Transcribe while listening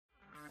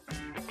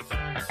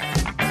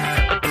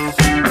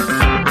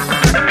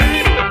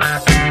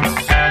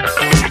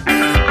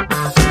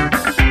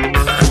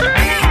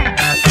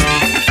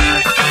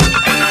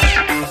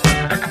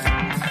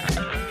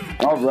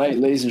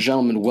ladies and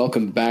gentlemen,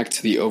 welcome back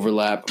to the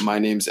Overlap. My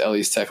name's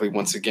Elias Techley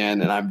once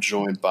again, and I'm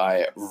joined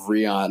by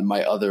Rian,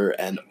 my other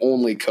and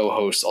only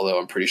co-host, although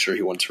I'm pretty sure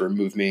he wanted to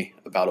remove me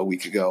about a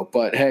week ago.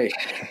 But hey,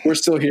 we're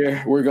still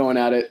here. We're going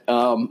at it.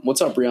 What's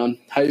up, Rian?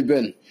 How you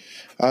been?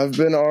 I've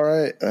been all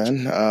right,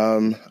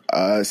 man.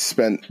 I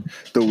spent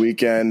the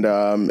weekend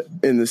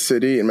in the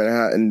city in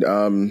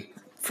Manhattan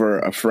for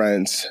a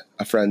friend's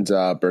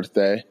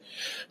birthday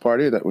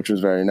party, which was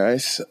very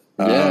nice.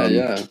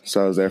 Yeah.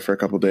 So I was there for a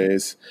couple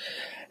days.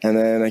 And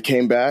then I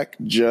came back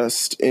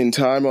just in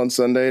time on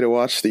Sunday to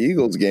watch the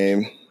Eagles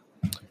game,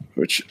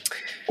 which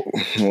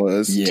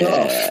was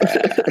tough.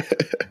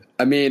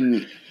 I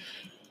mean,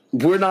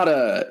 we're not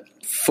a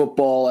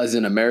football as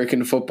in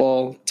American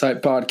football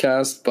type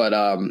podcast, but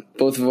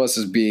both of us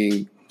as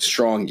being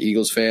strong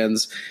Eagles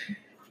fans,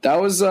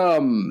 that was I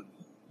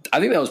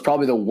think that was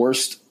probably the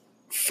worst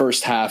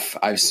first half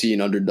I've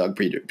seen under Doug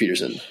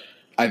Peterson,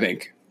 I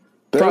think.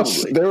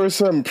 There were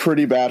some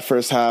pretty bad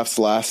first halves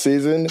last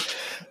season,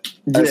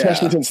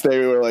 especially since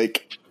they were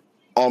like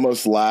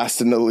almost last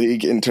in the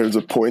league in terms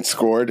of points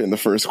scored in the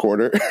first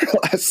quarter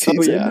last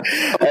season.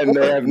 And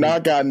they have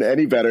not gotten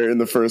any better in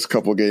the first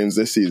couple games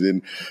this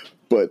season.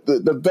 But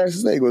the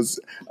best thing was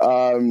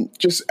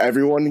just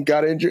everyone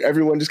got injured.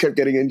 Everyone just kept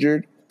getting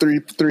injured. Three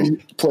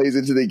plays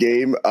into the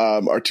game,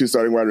 our two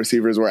starting wide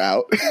receivers were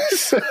out.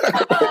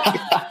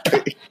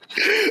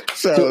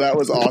 So that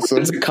was awesome.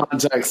 As a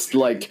context,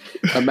 like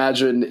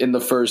imagine in the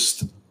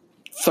first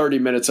 30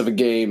 minutes of a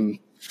game,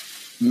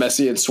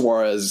 Messi and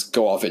Suarez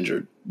go off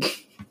injured.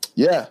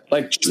 Yeah.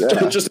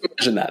 Just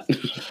imagine that.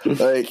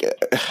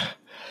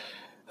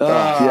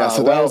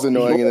 So that was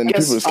annoying. And then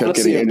people just kept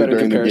getting injured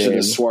during the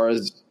game.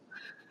 Suarez.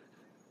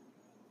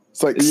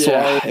 It's like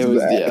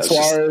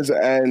Suarez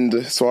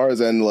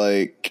and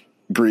like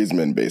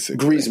Griezmann,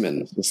 basically.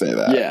 Griezmann. To say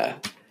that. Yeah.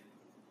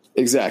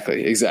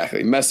 Exactly.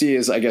 Messi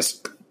is, I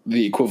guess,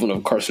 the equivalent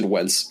of Carson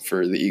Wentz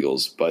for the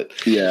Eagles. But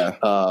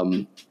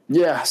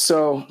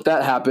so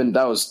that happened.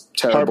 That was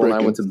terrible. And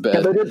I went to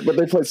bed. But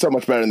they played so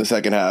much better in the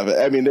second half.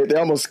 I mean, they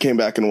almost came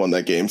back and won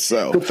that game.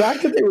 So the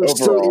fact that they were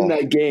still in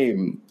that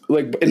game,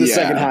 like in the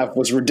second half,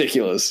 was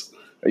ridiculous.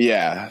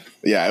 Yeah,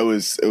 it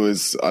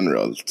was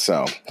unreal.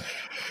 So,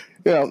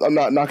 I'm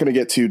not going to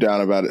get too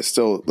down about it.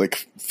 Still,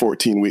 like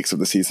 14 weeks of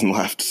the season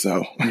left.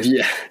 So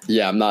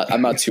I'm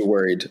not too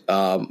worried.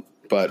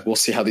 But we'll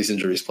see how these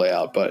injuries play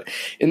out. But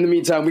in the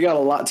meantime, we got a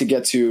lot to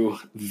get to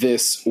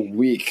this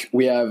week.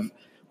 We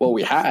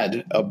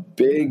had a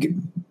big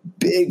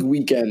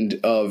weekend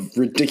of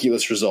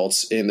ridiculous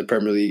results in the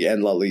Premier League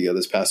and La Liga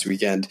this past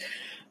weekend.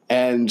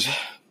 And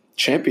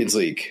Champions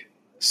League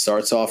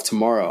starts off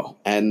tomorrow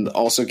and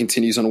also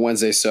continues on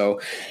Wednesday. So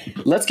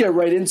let's get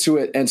right into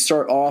it and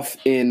start off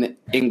in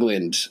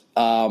England.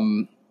 I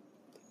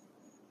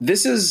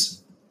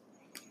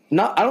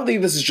don't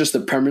think this is just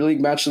the Premier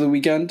League match of the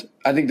weekend.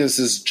 I think this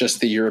is just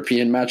the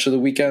European match of the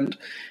weekend.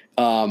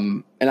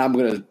 And I'm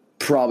going to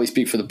probably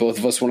speak for the both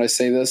of us when I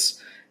say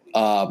this.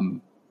 What?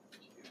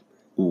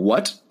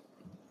 What?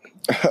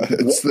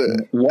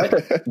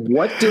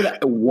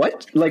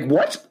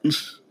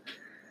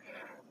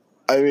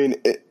 I mean,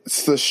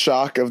 it's the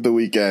shock of the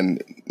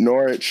weekend.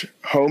 Norwich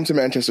home to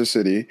Manchester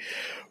City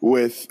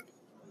with,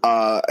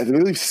 I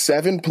believe,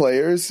 7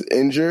 players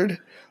injured.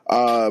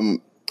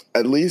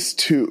 At least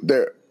 2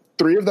 there.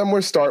 3 of them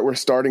were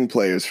starting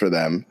players for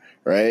them,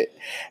 right?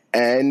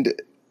 And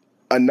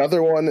another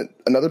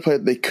player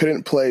they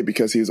couldn't play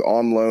because he was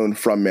on loan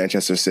from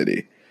Manchester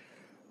City.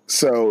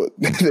 So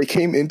they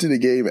came into the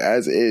game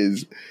as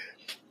is.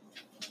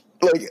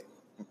 Like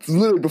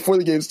literally before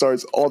the game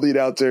starts, all the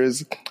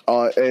announcers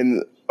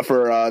and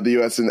for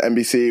the US and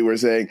NBC were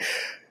saying,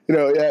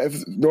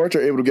 if Norwich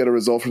are able to get a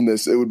result from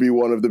this, it would be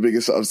one of the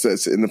biggest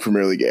upsets in the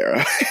Premier League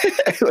era.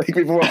 Like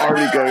people were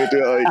already going to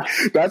it.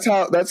 Like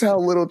that's how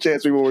little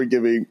chance people were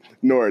giving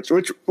Norwich,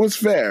 which was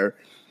fair.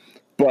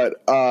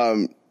 But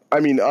that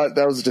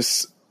was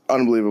just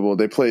unbelievable.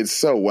 They played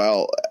so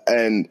well,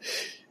 and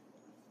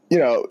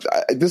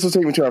this will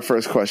take me to our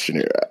first question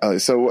here.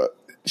 So,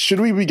 should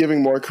we be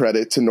giving more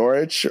credit to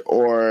Norwich,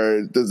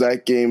 or does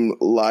that game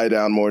lie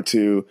down more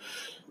to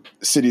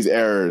City's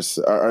errors?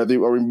 Are we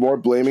more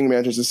blaming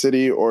Manchester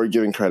City or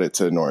giving credit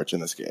to Norwich in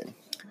this game?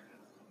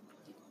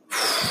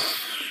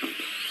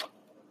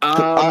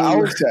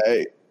 I'll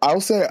say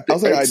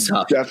I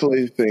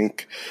definitely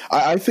think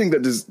I think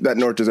that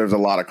Norwich deserves a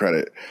lot of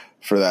credit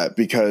for that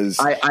because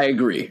I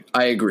agree.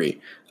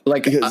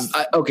 Like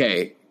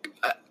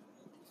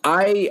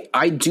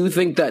I do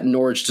think that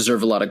Norwich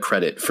deserve a lot of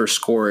credit for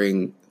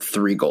scoring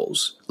 3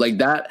 goals. Like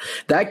that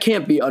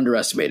can't be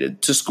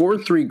underestimated. To score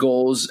 3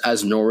 goals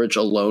as Norwich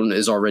alone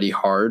is already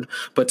hard,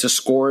 but to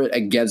score it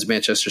against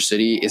Manchester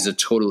City is a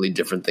totally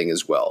different thing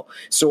as well.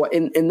 So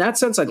in that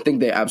sense, I think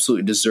they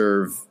absolutely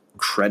deserve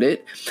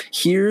credit.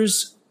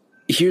 Here's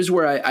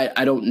where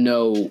I don't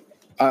know.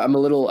 I'm a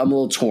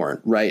little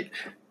torn, right?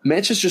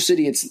 Manchester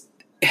City,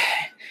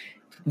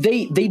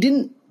 they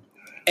didn't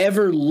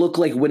ever look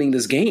like winning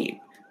this game.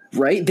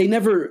 Right? They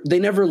never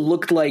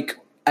looked like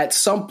at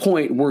some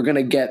point we're going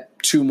to get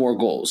 2 more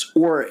goals.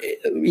 Or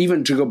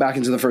even to go back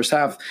into the first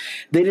half,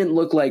 they didn't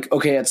look like,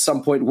 okay, at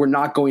some point we're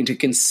not going to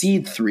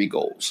concede 3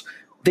 goals.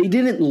 They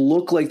didn't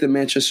look like the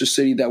Manchester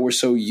City that we're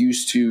so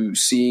used to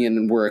seeing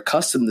and we're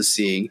accustomed to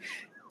seeing.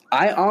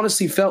 I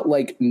honestly felt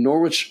like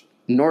Norwich,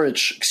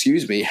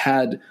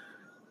 had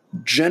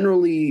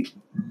generally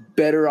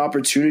better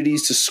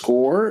opportunities to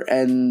score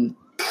and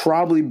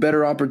probably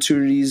better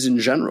opportunities in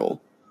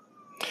general.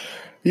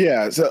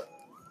 Yeah, so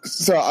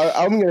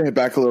I'm going to hit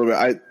back a little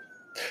bit.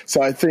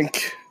 I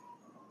think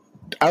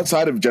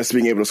outside of just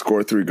being able to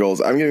score 3 goals,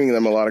 I'm giving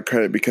them a lot of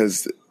credit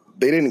because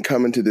they didn't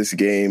come into this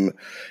game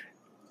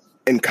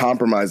and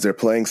compromise their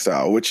playing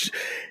style, which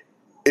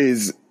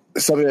is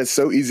something that's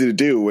so easy to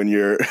do when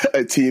you're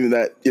a team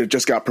that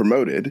just got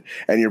promoted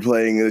and you're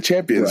playing the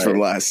champions from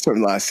last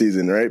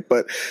season, right?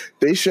 But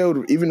they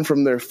showed even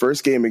from their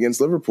first game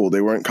against Liverpool,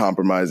 they weren't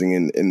compromising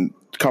in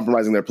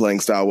compromising their playing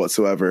style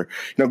whatsoever.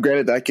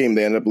 Granted that game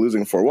they ended up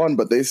losing 4-1,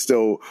 but they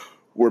still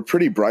were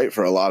pretty bright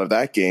for a lot of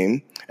that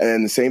game. And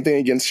then the same thing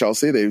against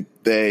Chelsea,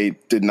 they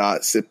did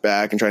not sit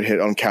back and try to hit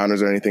on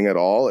counters or anything at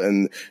all,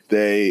 and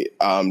they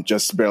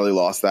just barely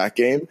lost that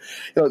game.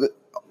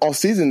 All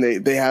season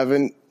they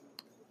haven't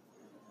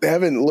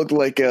looked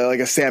like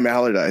a Sam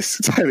Allardyce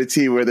type of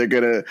team where they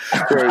play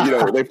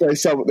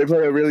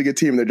a really good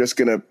team. They're just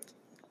gonna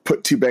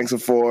put 2 banks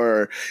of 4.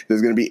 Or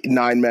there's gonna be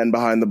 9 men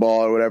behind the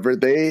ball or whatever.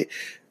 They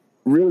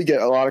really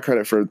get a lot of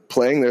credit for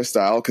playing their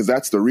style because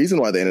that's the reason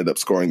why they ended up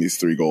scoring these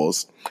 3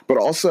 goals. But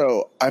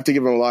also, I have to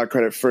give them a lot of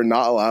credit for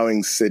not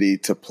allowing City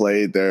to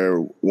play their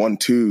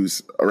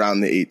 1-2s around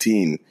the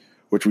 18,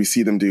 which we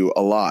see them do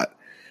a lot.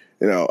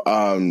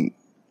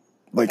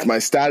 Like my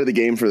stat of the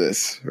game for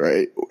this,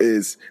 right,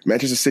 is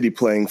Manchester City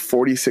playing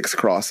 46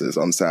 crosses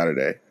on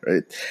Saturday,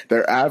 right?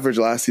 Their average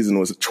last season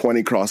was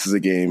 20 crosses a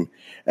game.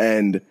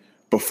 And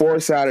before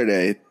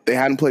Saturday, they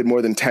hadn't played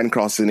more than 10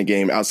 crosses in a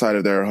game outside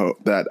of their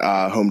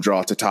home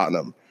draw to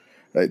Tottenham,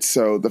 right?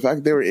 So the fact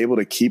that they were able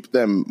to keep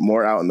them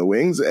more out in the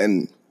wings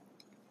and,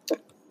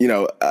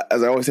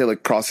 as I always say,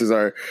 like crosses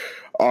are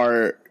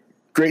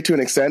great to an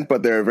extent,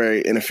 but they're a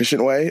very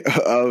inefficient way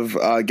of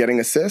getting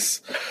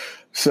assists.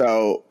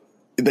 So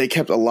they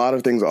kept a lot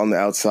of things on the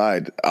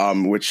outside,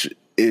 which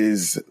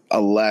is a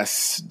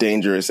less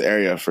dangerous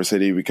area for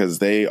City because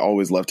they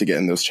always love to get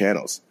in those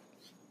channels.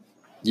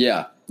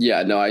 Yeah,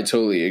 no, I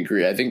totally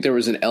agree. I think there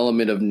was an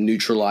element of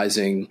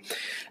neutralizing,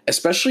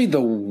 especially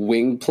the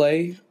wing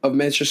play of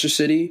Manchester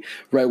City,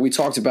 right? We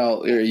talked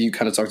about, or you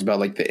kind of talked about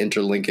like the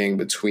interlinking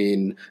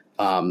between,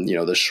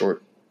 the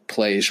short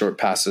play, short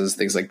passes,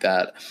 things like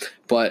that.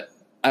 But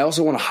I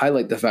also want to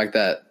highlight the fact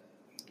that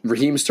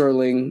Raheem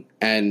Sterling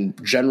and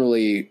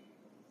generally,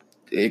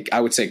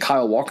 I would say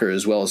Kyle Walker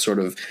as well as sort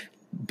of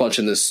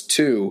bunching this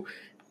too,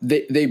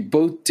 they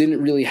both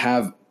didn't really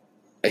have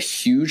a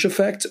huge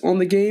effect on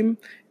the game.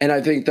 And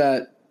I think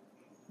that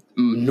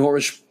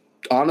Norwich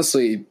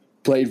honestly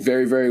played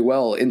very, very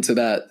well into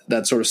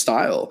that sort of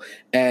style.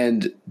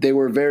 And they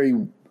were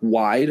very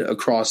wide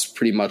across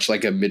pretty much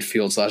like a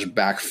midfield /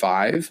 back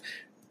 5,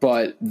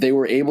 but they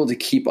were able to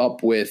keep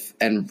up with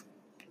and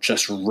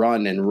just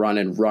run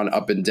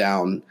up and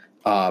down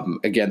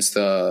against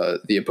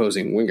the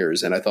opposing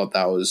wingers. And I thought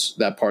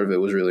that part of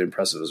it was really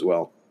impressive as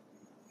well.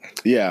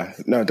 Yeah,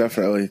 no,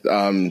 definitely.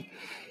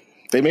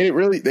 They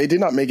did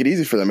not make it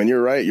easy for them. And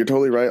you're right. You're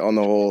totally right on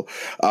the whole.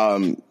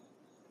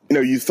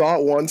 You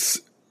thought once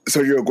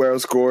Sergio Aguero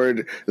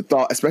scored, the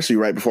thought, especially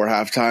right before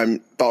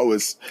halftime, thought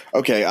was,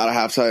 okay, out of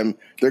halftime,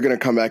 they're going to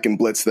come back and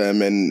blitz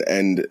them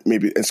and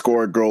maybe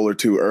score a goal or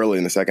 2 early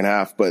in the second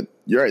half. But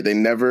you're right. They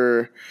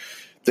never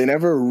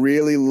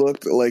really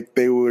looked like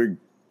they were,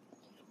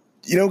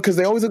 because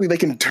they always look like they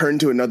can turn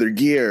to another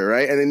gear,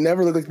 right? And they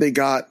never looked like they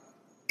got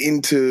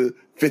into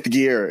 5th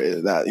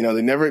gear. That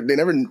they never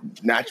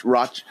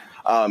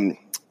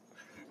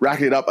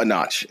racking it up a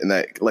notch in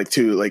that, like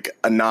to like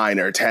a 9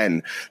 or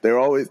 10.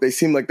 They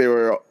seemed like they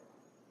were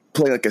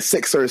playing like a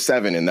 6 or a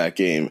 7 in that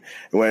game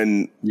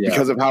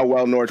because of how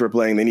well Norwich were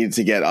playing. They needed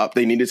to get up.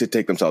 They needed to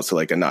take themselves to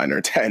like a 9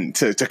 or 10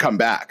 to come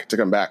back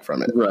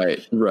from it.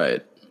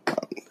 Right.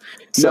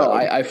 No,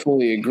 I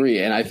fully agree.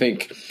 And I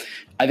think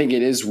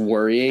it is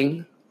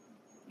worrying.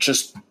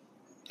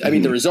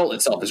 The result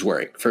itself is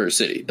worrying for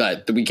City,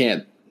 but we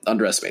can't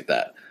underestimate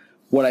that.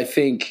 What I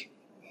think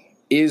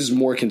is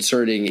more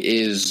concerning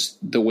is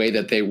the way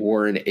that they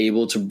weren't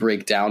able to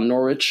break down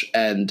Norwich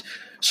and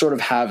sort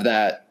of have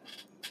that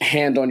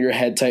hand on your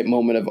head type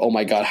moment of, oh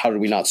my God, how did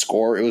we not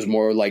score? It was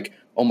more like,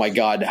 oh my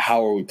God,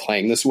 how are we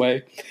playing this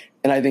way?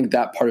 And I think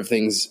that part of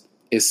things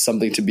is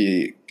something to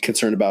be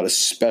concerned about,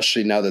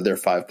 especially now that they're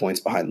 5 points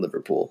behind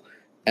Liverpool.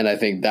 And I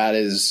think that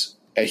is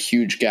a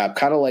huge gap,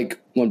 kind of like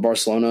when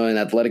Barcelona and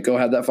Atletico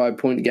had that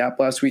 5-point gap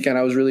last weekend.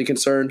 I was really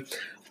concerned.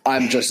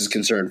 I'm just as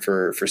concerned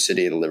for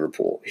City and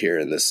Liverpool here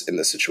in this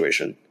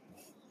situation.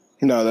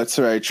 No, that's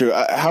very true.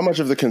 How much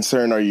of the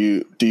concern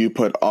do you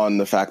put on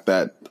the fact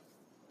that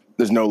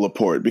there's no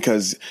Laporte?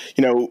 Because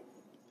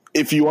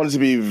if you wanted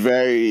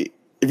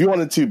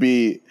to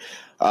be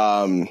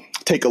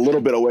take a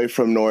little bit away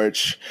from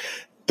Norwich,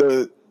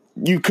 the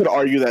you could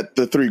argue that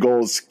the 3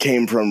 goals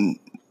came from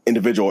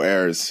individual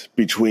errors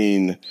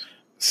between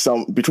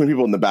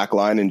people in the back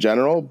line in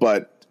general,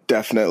 but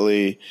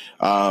definitely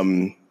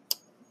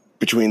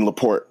between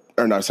Laporte.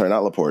 Or no, sorry,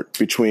 not Laporte.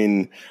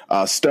 Between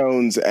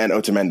Stones and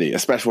Otamendi,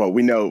 especially. Well,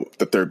 we know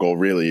the 3rd goal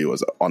really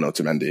was on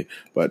Otamendi,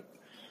 but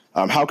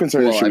how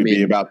concerned should we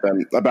be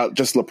about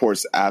just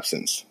Laporte's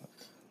absence?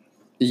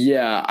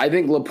 Yeah, I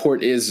think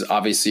Laporte is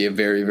obviously a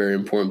very, very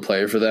important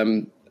player for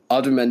them.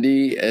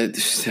 Otamendi,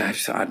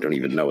 I don't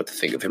even know what to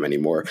think of him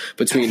anymore.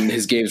 Between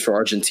his games for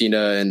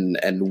Argentina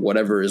and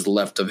whatever is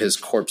left of his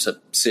corpse at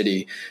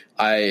City,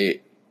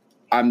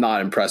 I'm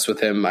not impressed with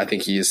him. I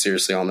think he is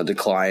seriously on the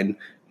decline.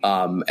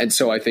 And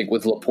so I think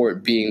with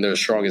Laporte being their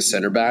strongest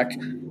center back,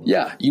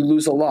 yeah, you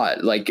lose a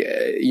lot. Like,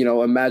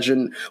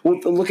 imagine, well,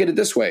 look at it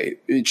this way.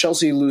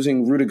 Chelsea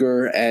losing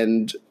Rudiger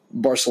and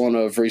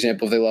Barcelona, for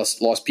example, if they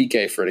lost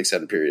Piqué for an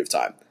extended period of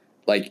time.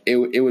 Like,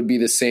 it would be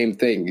the same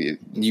thing.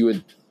 You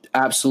would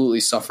absolutely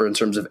suffer in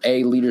terms of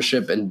A,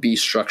 leadership, and B,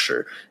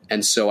 structure.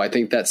 And so I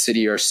think that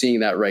City are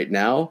seeing that right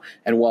now.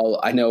 And while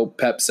I know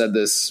Pep said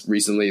this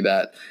recently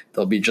that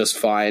they'll be just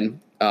fine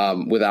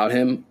without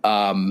him,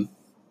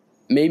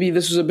 maybe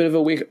this was a bit of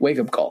a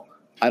wake-up call.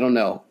 I don't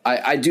know.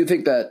 I do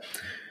think that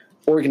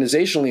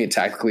organizationally and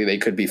tactically they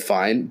could be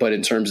fine, but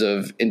in terms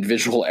of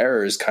individual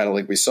errors, kind of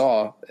like we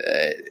saw,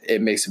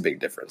 it makes a big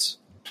difference.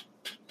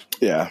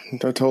 Yeah, I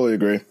totally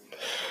agree.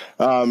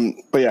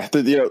 But yeah,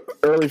 the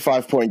early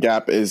 5-point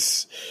gap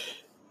is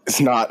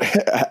not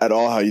at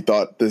all how you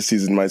thought this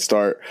season might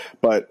start.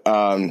 But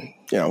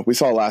we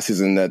saw last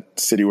season that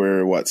City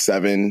were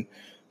 7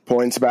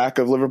 points back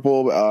of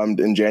Liverpool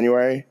in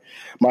January.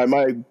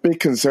 My big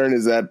concern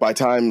is that by the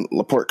time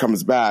Laporte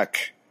comes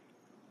back,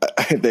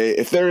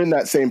 if they're in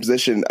that same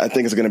position, I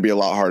think it's going to be a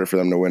lot harder for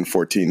them to win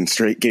 14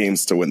 straight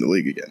games to win the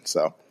league again.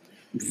 So,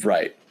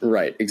 right,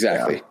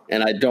 exactly. Yeah.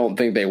 And I don't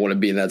think they want to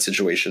be in that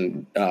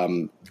situation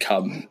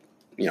come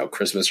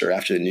Christmas or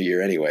after the New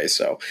Year anyway.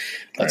 So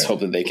let's hope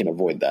that they can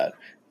avoid that.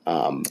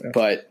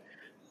 But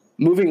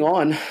moving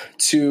on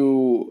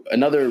to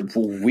another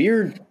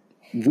weird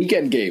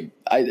weekend game.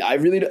 I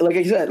really, like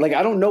I said,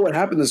 I don't know what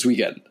happened this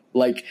weekend.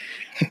 Like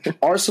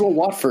Arsenal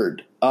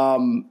Watford.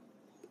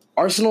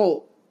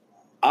 Arsenal,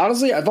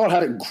 honestly, I thought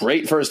had a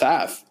great first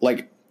half.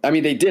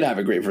 They did have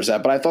a great first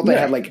half, but I thought they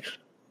had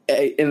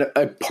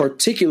a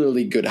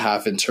particularly good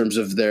half in terms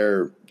of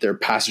their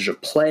passage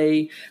of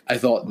play. I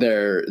thought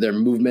their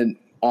movement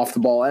off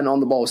the ball and on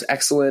the ball was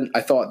excellent.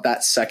 I thought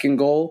that second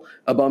goal,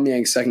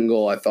 Aubameyang's second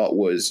goal, I thought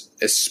was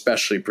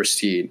especially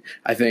pristine.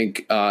 I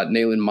think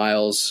Nayland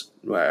Miles,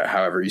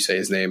 however you say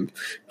his name,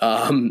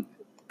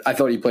 I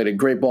thought he played a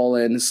great ball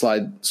in,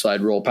 slide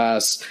roll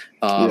pass,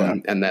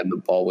 and then the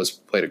ball was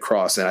played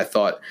across. And I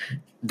thought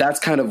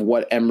that's kind of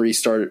what Emery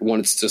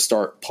wanted to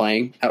start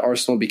playing at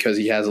Arsenal, because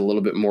he has a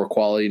little bit more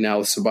quality now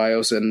with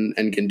Ceballos, and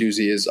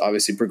Guendouzi is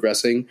obviously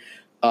progressing.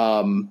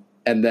 And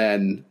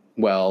then,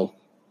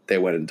 they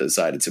went and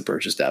decided to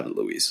purchase David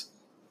Luiz.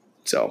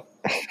 So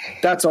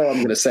that's all I'm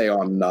going to say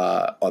on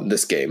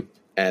this game.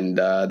 And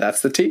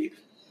that's the tea.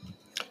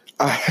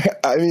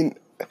 I mean,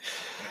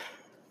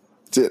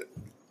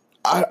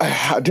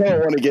 I don't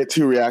want to get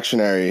too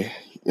reactionary,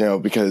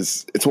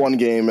 because it's one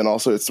game and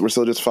also we're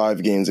still just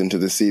 5 games into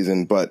the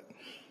season. But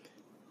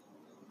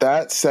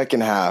that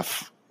second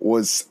half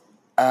was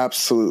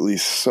absolutely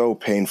so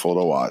painful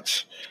to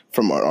watch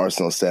from an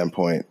Arsenal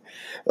standpoint.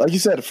 Like you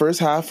said, the first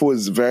half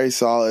was very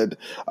solid.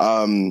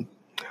 I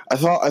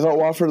thought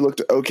Watford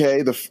looked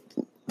okay.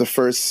 The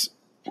first,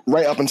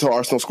 right up until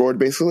Arsenal scored,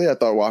 basically, I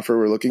thought Watford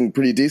were looking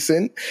pretty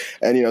decent.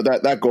 And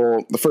that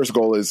goal, the first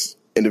goal is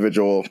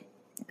individual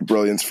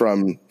brilliance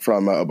from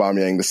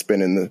Aubameyang, the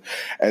spin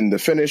and the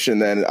finish, and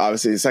then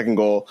obviously the second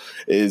goal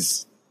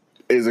is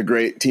a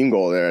great team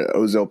goal there.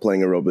 Ozil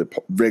playing a real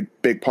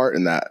big part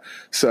in that.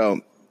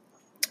 So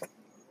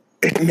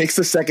it makes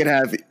the second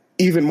half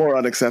even more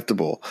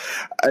unacceptable.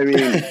 I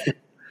mean,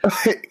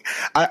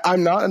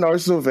 I'm not an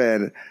Arsenal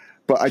fan,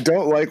 but I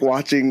don't like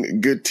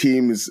watching good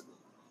teams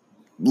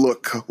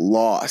look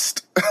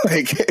lost.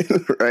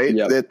 Right?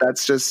 Yep.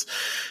 That's just,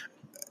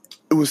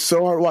 it was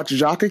so hard to watch.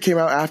 Xhaka came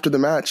out after the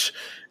match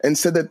and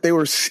said that they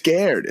were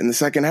scared in the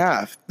second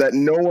half, that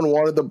no one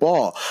wanted the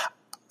ball.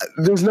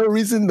 There's no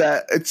reason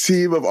that a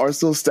team of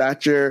Arsenal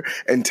stature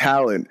and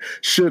talent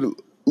should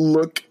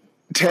look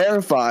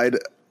terrified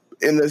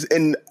in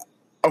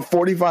a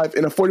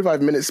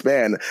 45-minute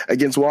span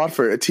against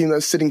Watford, a team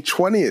that's sitting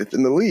 20th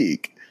in the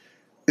league.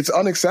 It's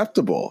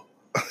unacceptable.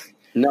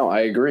 No,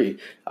 I agree,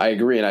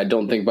 and I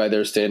don't think by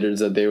their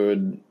standards that they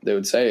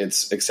would say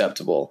it's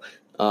acceptable.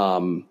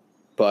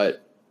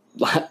 But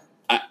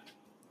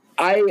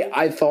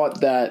I thought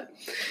that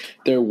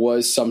there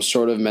was some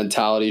sort of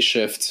mentality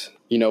shift,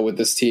 with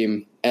this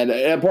team, and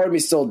part of me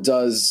still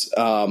does,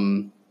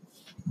 kind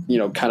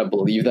of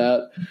believe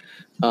that,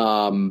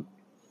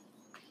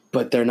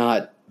 but they're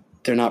not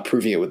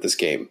proving it with this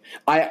game.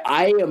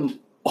 I am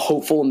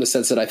hopeful in the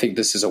sense that I think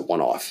this is a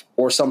one-off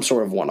or some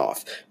sort of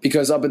one-off,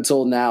 because up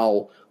until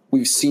now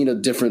we've seen a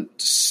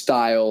different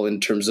style in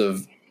terms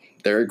of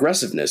their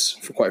aggressiveness,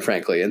 quite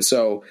frankly. And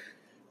so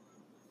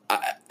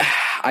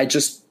I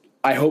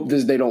hope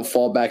they don't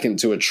fall back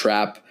into a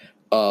trap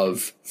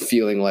of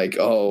feeling like,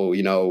 oh,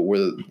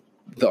 we're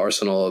the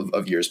Arsenal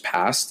of years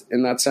past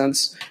in that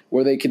sense,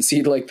 where they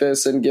concede like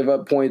this and give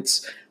up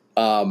points.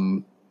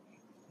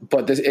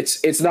 But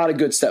it's not a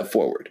good step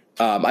forward.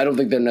 I don't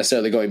think they're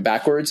necessarily going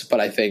backwards, but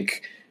I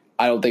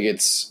don't think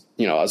it's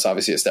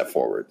obviously a step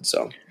forward.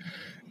 So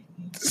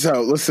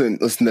listen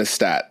to this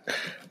stat.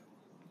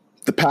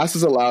 The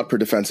passes allowed per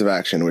defensive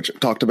action, which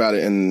talked about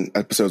it in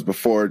episodes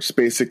before, just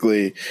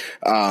basically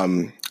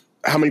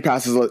how many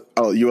passes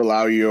you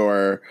allow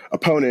your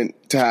opponent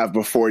to have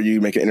before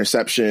you make an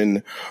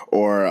interception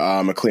or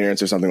a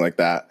clearance or something like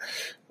that,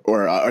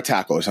 or a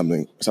tackle or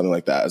something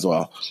like that as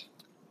well.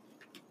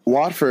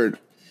 Watford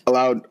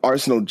allowed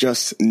Arsenal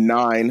just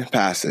 9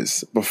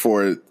 passes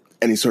before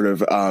any sort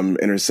of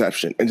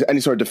interception, any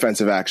sort of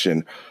defensive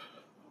action.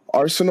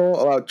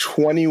 Arsenal allowed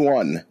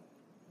 21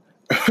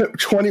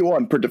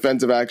 per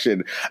defensive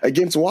action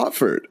against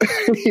Watford.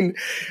 I mean,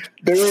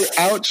 they were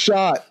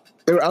outshot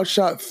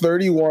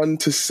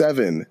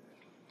 31-7.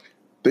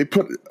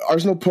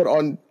 Arsenal put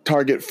on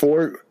target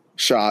 4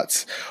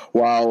 shots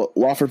while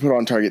Watford put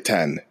on target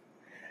 10.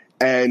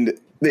 And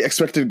the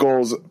expected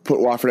goals put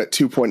Watford at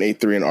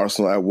 2.83 and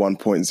Arsenal at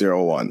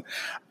 1.01.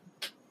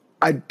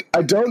 I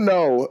don't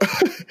know.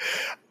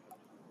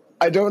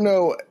 I don't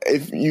know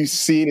if you've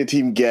seen a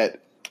team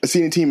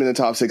in the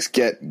top 6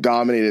 get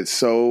dominated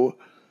so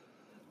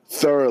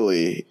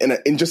thoroughly, and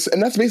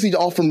that's basically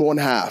all from one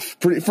half.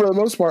 For the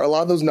most part, a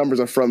lot of those numbers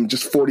are from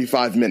just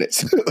 45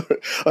 minutes.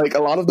 Like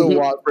a lot of the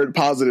Watford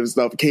positive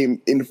stuff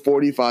came in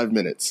 45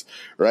 minutes,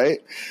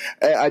 right?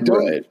 And I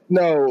don't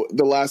know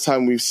the last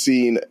time we've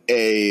seen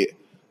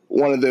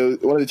one of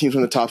the teams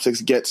from the top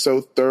 6 get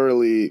so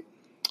thoroughly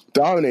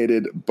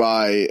dominated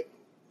by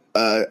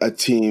a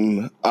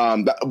team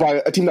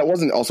that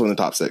wasn't also in the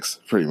top 6,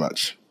 pretty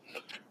much,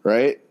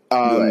 right?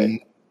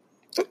 And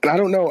I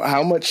don't know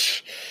how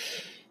much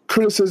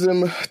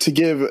criticism to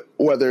give,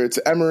 whether it's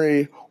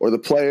Emery or the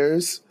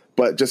players,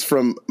 but just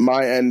from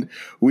my end,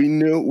 we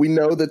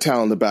know the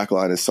talent in the back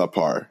line is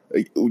subpar.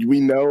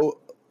 We know,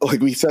 like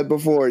we said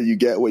before, you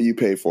get what you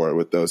pay for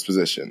with those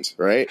positions,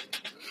 right?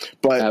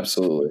 But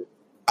absolutely,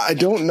 I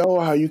don't know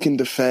how you can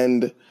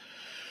defend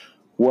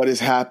what is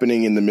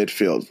happening in the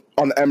midfield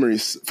on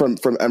Emery's from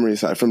Emery's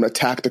side, from the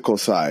tactical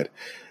side.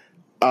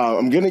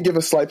 I'm going to give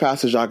a slight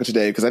pass to Xhaka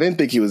today because I didn't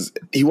think he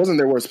wasn't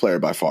their worst player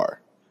by far.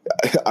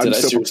 Did I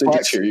seriously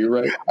just hear you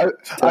right? Did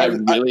I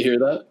really hear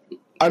that?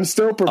 I'm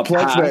still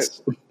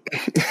perplexed.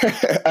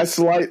 A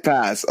slight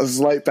pass.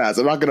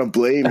 I'm not going to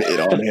blame it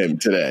on him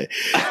today.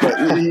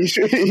 But he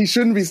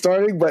shouldn't be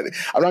starting, but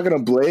I'm not going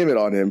to blame it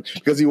on him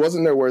because he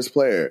wasn't their worst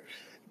player.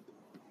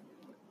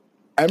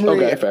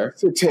 Emery has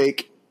to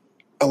take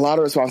a lot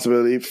of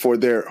responsibility for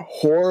their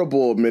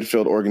horrible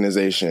midfield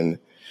organization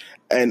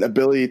and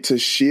ability to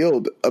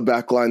shield a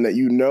backline that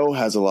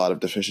has a lot of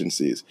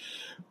deficiencies.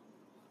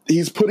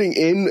 He's putting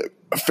in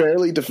a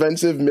fairly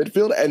defensive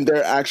midfield, and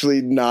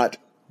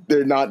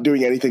they're not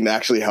doing anything to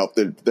actually help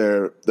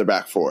their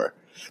back four.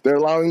 They're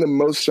allowing the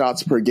most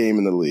shots per game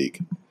in the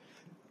league.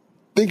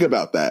 Think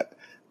about that.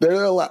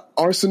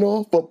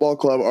 Arsenal Football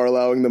Club are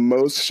allowing the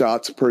most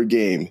shots per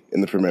game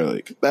in the Premier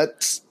League.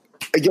 That's,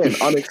 again,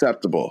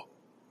 unacceptable.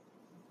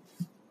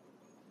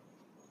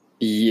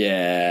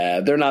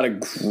 Yeah, they're not a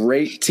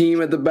great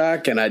team at the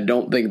back, and I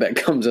don't think that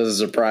comes as a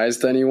surprise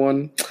to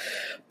anyone.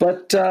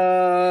 But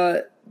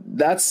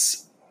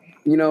that's,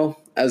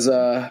 as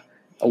a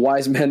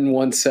wise man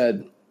once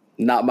said,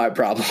 not my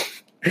problem.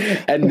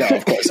 And no,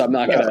 of course, I'm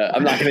not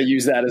gonna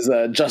use that as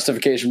a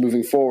justification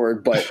moving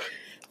forward. But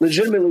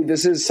legitimately,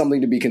 this is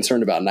something to be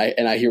concerned about,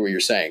 and I hear what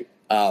you're saying.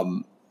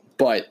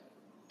 But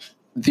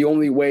the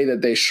only way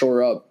that they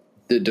shore up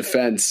the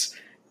defense,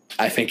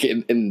 I think,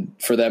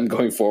 for them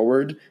going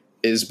forward,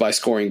 is by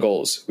scoring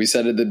goals. We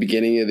said it at the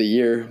beginning of the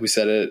year. We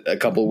said it a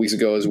couple of weeks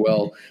ago as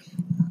well.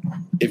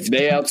 If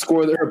they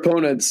outscore their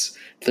opponents,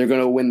 they're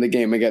going to win the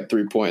game and get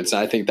 3 points.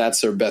 And I think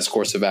that's their best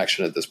course of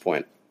action at this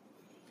point.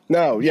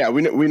 No, yeah,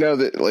 we know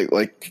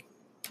that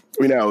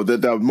we know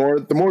that the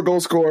more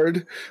goals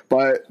scored,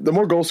 but the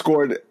more goals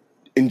scored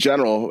in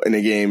general in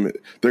a game,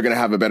 they're going to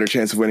have a better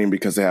chance of winning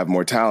because they have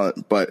more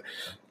talent. But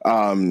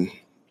I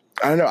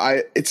don't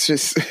know. It's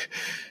just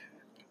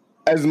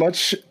as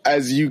much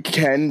as you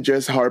can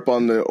just harp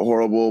on the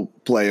horrible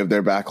play of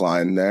their back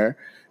line there,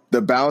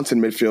 the balance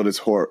in midfield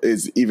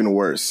is even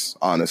worse,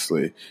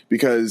 honestly,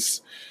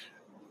 because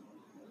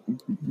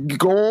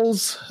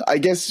goals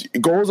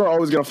are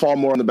always going to fall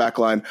more on the back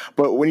line.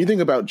 But when you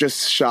think about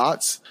just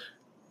shots,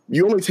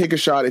 you only take a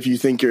shot if you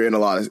think you're in a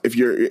lot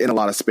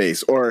of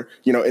space, or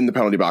in the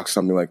penalty box,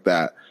 something like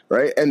that,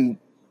 right? And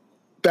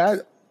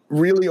that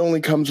really only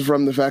comes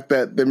from the fact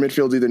that the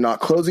midfield's either not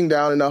closing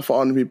down enough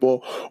on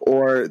people,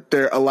 or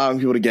they're allowing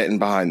people to get in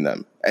behind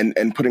them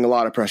and putting a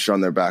lot of pressure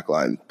on their back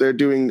line. They're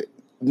doing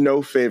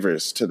no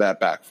favors to that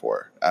back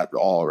four at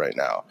all right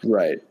now.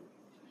 Right.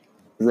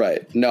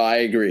 No, I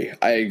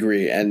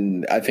agree.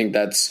 And I think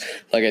that's,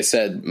 like I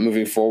said,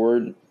 moving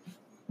forward,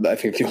 I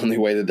think the only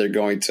way that they're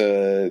going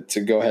to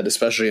go ahead,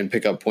 especially and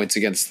pick up points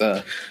against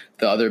the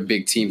other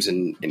big teams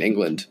in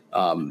England.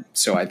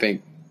 So I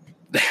think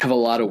they have a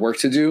lot of work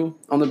to do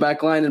on the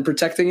back line and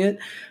protecting it.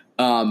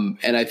 And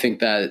I think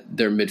that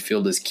their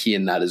midfield is key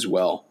in that as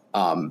well,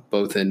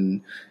 both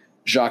in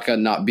Xhaka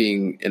not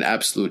being an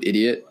absolute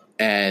idiot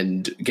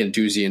and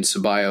Guendouzi and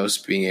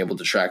Ceballos being able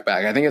to track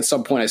back. I think at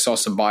some point I saw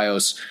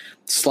Ceballos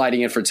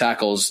sliding in for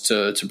tackles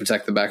to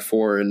protect the back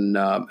four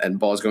and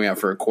balls going out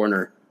for a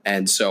corner.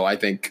 And so I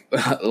think,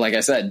 like I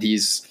said,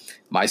 he's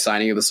my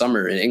signing of the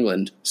summer in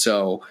England.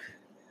 So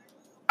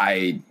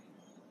I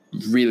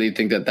really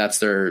think that that's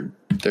their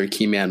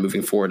key man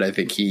moving forward. I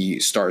think he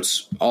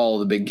starts all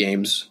the big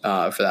games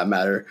for that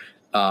matter.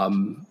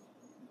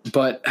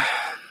 But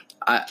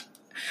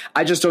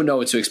I just don't know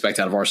what to expect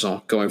out of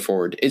Arsenal going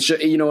forward. It's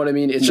just, you know what I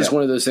mean? It's just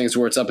one of those things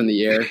where it's up in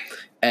the air,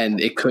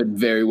 and it could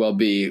very well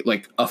be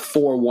like a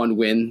 4-1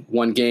 win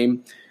one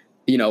game.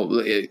 You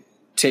know,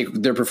 take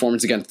their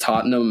performance against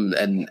Tottenham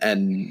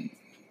and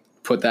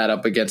put that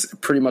up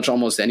against pretty much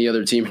almost any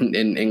other team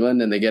in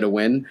England, and they get a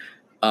win.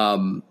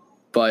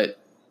 But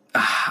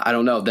I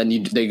don't know. Then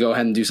they go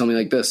ahead and do something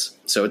like this.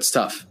 So it's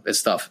tough.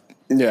 It's tough.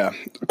 Yeah.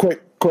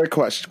 Quick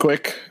question.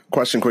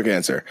 Quick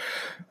answer.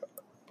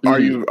 Are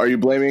you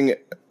blaming?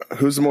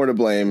 Who's more to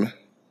blame?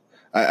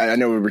 I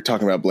know we were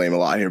talking about blame a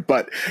lot here,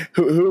 but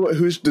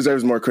who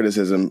deserves more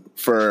criticism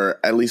for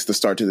at least the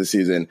start to the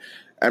season,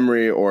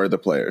 Emery or the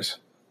players?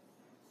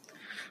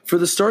 For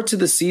the start to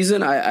the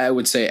season, I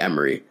would say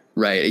Emery.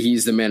 Right,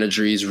 he's the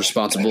manager. He's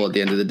responsible at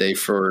the end of the day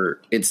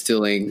for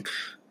instilling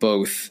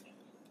both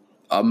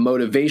a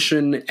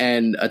motivation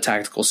and a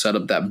tactical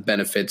setup that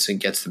benefits and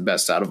gets the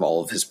best out of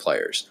all of his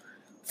players.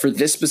 For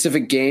this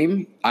specific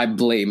game, I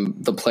blame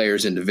the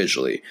players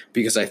individually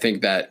because I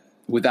think that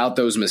without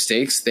those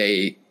mistakes,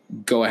 they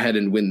go ahead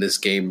and win this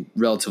game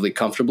relatively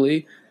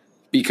comfortably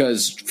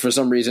because for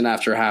some reason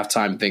after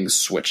halftime, things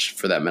switched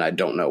for them, and I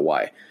don't know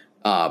why.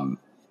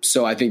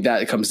 So I think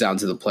that it comes down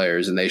to the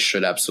players, and they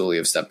should absolutely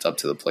have stepped up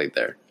to the plate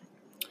there.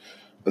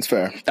 That's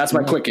fair. That's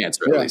my quick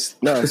answer, at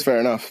least. No, that's fair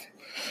enough.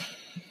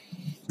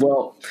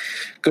 Well,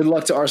 good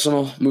luck to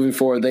Arsenal moving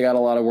forward. They got a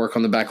lot of work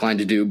on the back line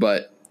to do,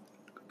 but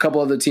a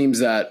couple other teams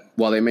that,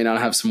 while they may not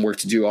have some work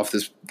to do off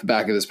the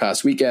back of this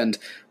past weekend,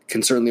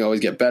 can certainly always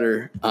get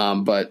better.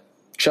 But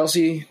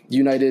Chelsea,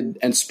 United,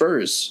 and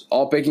Spurs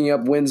all picking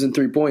up wins and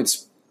 3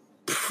 points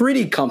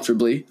pretty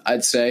comfortably,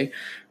 I'd say.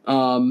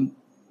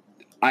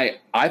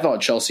 I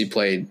thought Chelsea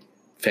played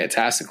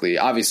fantastically.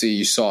 Obviously,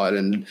 you saw it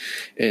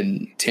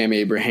in Tammy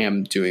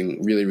Abraham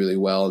doing really, really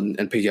well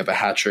and picking up a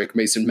hat trick.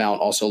 Mason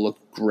Mount also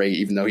looked great,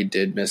 even though he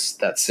did miss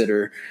that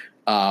sitter.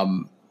 I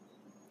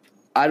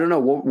don't know.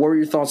 What were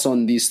your thoughts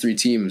on these three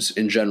teams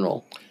in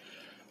general?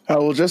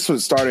 Well, just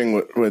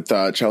starting with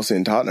Chelsea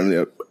and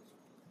Tottenham,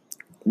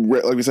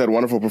 like we said,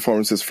 wonderful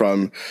performances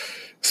from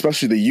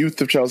especially the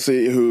youth of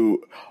Chelsea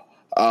who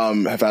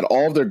have had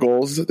all of their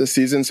goals this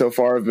season so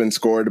far have been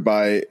scored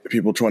by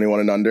people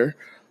 21 and under.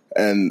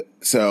 And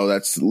so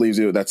that's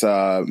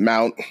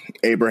Mount,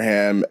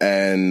 Abraham,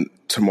 and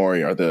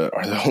Tomori are the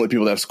only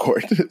people that have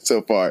scored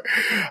so far.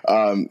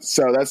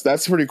 So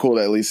that's pretty cool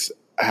to at least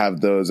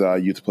have those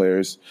youth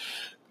players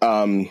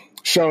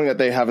showing that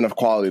they have enough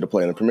quality to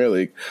play in the Premier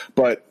League.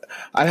 But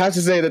I'd have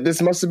to say that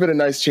this must have been a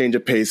nice change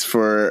of pace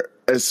for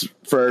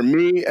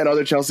me and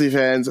other Chelsea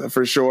fans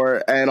for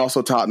sure, and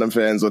also Tottenham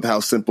fans with how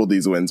simple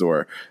these wins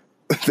were.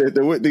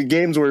 The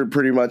games were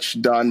pretty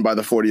much done by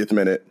the 40th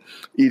minute.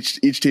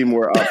 Each team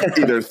were up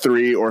either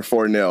 3 or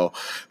 4-0.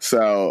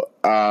 So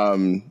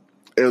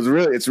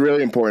it's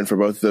really important for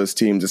both of those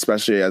teams,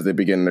 especially as they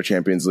begin their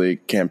Champions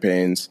League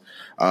campaigns,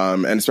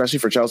 and especially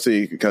for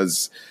Chelsea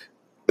because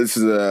this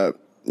is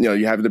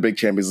you have the big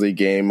Champions League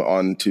game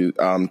on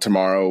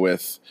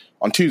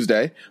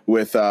Tuesday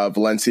with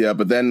Valencia,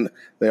 but then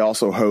they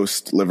also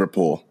host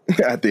Liverpool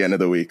at the end of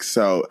the week.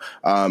 So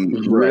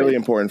really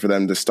important for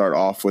them to start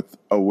off with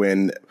a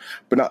win,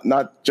 but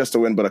not just a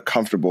win, but a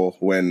comfortable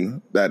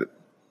win that,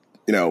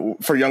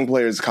 for young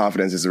players,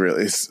 confidence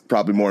is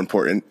probably more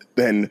important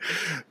than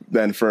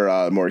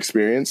for more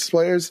experienced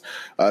players.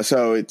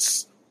 So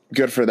it's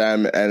good for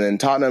them. And then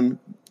Tottenham,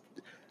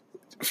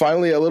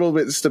 finally a little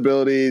bit of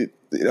stability,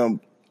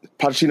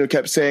 Pochettino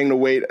kept saying to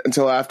wait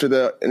until after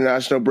the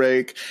international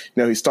break.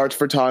 He starts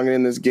for Tongan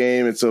in this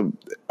game. It's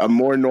a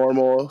more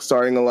normal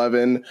starting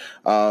 11,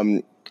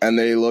 and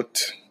they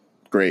looked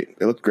great.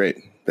 They looked great.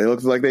 They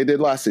looked like they did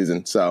last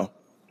season. So,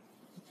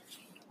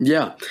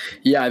 yeah,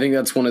 I think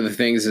that's one of the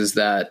things is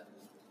that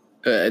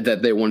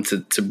they want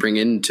to bring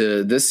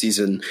into this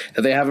season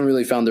that they haven't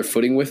really found their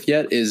footing with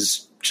yet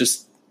is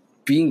just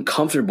being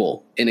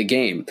comfortable in a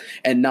game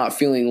and not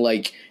feeling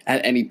like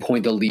at any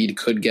point the lead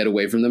could get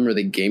away from them or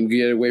the game could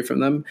get away from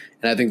them.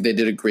 And I think they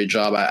did a great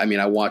job. I mean,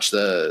 I watched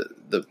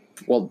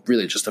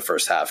really just the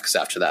first half because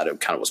after that it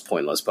kind of was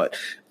pointless. But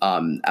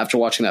after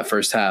watching that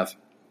first half,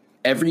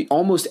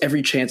 almost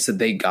every chance that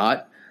they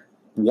got,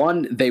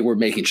 they were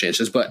making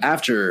chances, but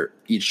after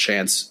each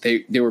chance,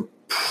 they were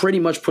pretty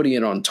much putting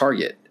it on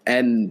target.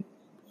 And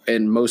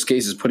in most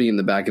cases putting in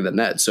the back of the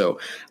net. So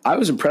I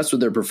was impressed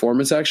with their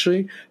performance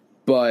actually,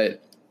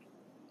 but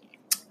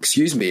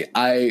excuse me,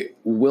 I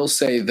will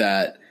say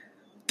that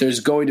there's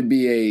going to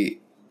be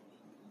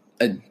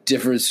a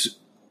difference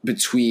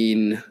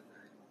between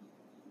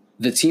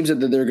the teams that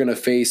they're going to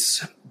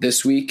face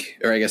this week,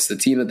 or I guess the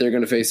team that they're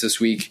going to face this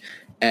week,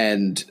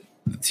 and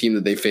the team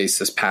that they faced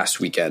this past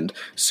weekend.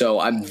 So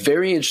I'm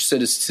very interested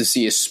to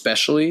see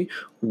especially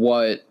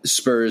what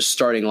Spurs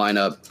starting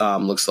lineup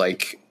looks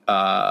like.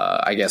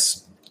 I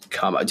guess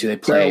do they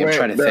play? I'm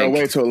trying to think. They're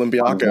away to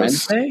Olympiacos.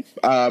 Wednesday?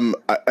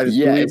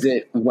 Is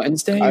it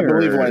Wednesday? I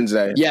believe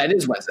Wednesday. Yeah, it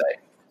is Wednesday.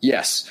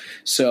 Yes.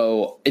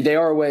 So they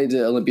are away to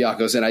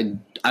Olympiacos, and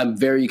I'm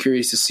very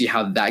curious to see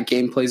how that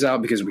game plays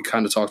out, because we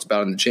kind of talked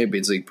about in the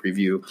Champions League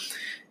preview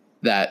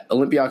that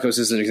Olympiacos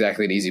isn't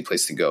exactly an easy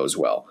place to go as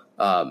well.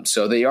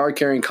 So they are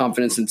carrying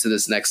confidence into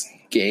this next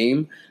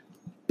game,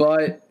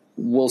 but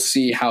we'll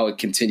see how it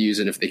continues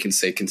and if they can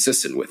stay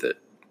consistent with it.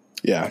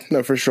 Yeah,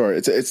 no, for sure.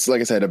 It's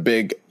like I said, a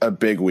big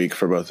week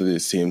for both of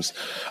these teams.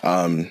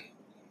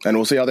 And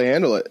we'll see how they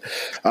handle it.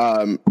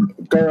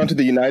 Going on to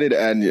the United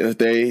end,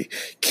 they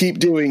keep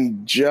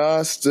doing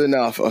just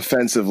enough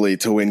offensively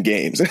to win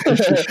games.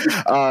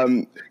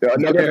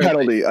 Another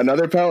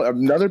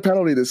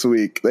penalty this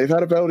week. They've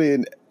had a penalty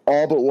in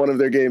all but one of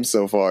their games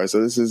so far.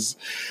 So this is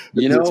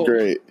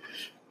great.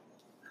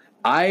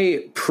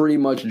 I pretty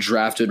much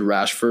drafted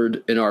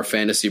Rashford in our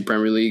fantasy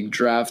Premier League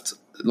draft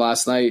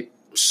last night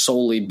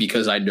solely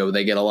because I know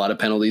they get a lot of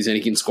penalties and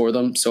he can score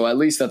them. So at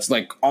least that's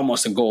like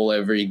almost a goal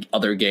every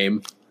other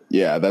game.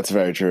 Yeah, that's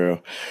very true.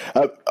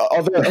 Although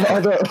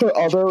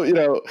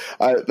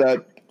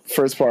that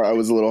first part I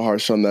was a little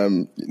harsh on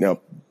them,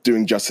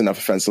 doing just enough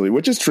offensively,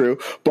 which is true.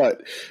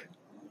 But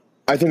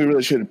I think we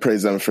really should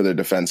praise them for their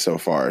defense so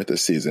far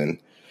this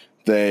season.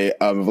 They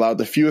have allowed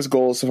the fewest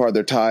goals so far.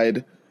 They're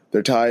tied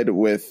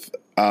with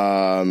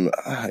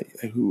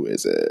who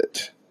is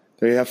it?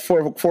 They have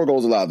four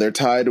goals allowed. They're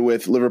tied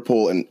with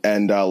Liverpool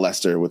and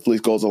Leicester with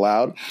least goals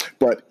allowed.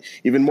 But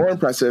even more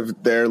impressive,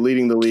 they're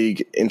leading the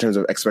league in terms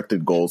of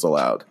expected goals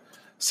allowed.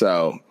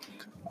 So,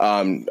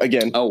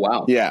 again. Oh,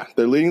 wow. Yeah,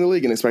 they're leading the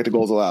league in expected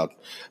goals allowed.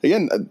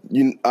 Again,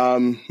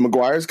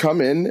 Maguire's come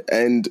in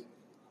and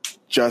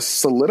just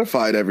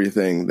solidified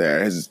everything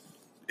there.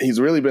 He's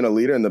really been a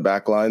leader in the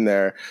back line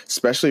there,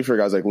 especially for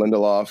guys like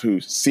Lindelof, who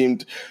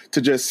seemed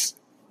to just,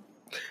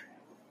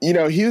 he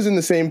was in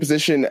the same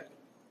position,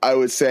 I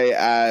would say,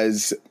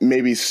 as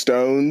maybe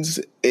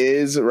Stones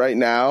is right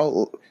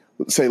now.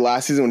 Say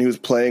last season when he was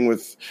playing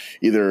with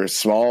either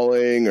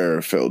Smalling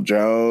or Phil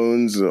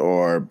Jones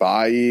or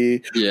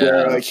Bailly.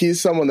 Yeah. Where, he's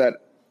someone that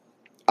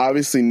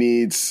obviously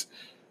needs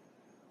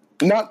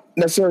not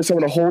necessarily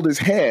someone to hold his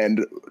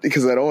hand,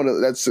 because I don't want to.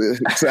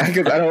 I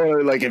don't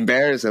want to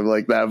embarrass him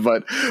like that.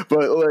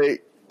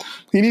 But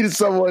he needed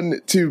someone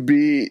to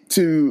be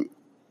in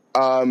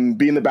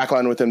the back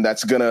line with him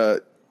that's gonna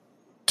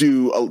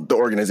do the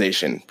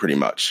organization pretty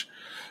much.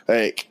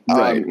 Right.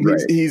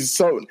 He's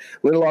so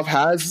Lindelof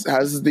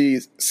has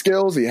the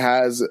skills, he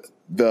has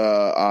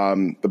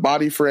the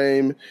body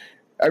frame,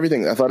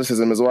 everything,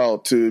 athleticism as well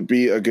to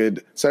be a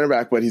good center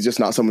back, but he's just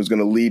not someone who's going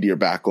to lead your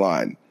back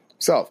line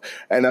himself.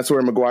 And that's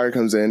where Maguire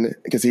comes in,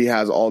 because he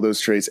has all those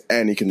traits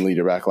and he can lead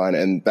your back line,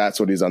 and that's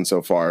what he's done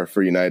so far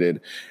for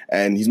United.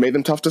 And he's made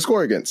them tough to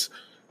score against.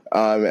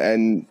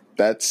 And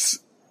that's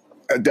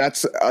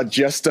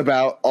just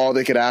about all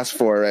they could ask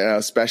for,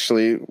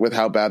 especially with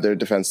how bad their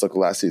defense looked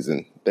last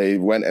season. They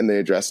went and they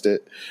addressed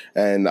it,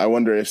 and I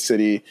wonder if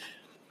City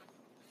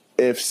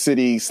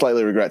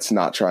slightly regrets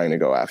not trying to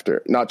go after,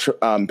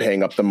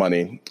 paying up the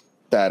money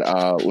that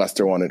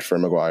Leicester wanted for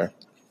Maguire.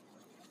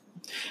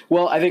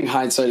 Well, I think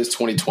hindsight is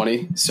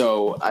 20/20.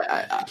 So,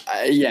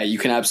 yeah, you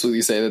can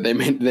absolutely say that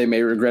they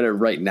may regret it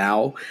right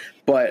now.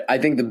 But I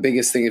think the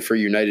biggest thing for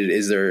United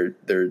is their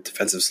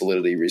defensive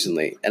solidity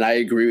recently. And I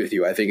agree with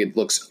you. I think it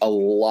looks a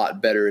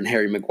lot better, and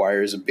Harry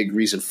Maguire is a big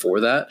reason for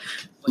that.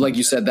 Like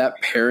you said,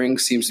 that pairing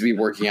seems to be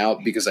working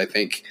out, because I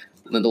think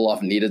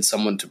Lindelof needed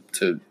someone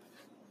to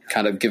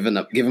kind of give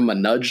him a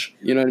nudge,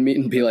 you know what I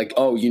mean? And be like,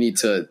 oh, you need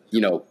to,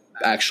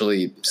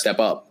 actually step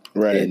up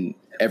in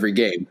every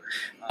game.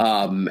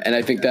 And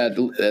I think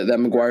that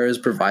Maguire has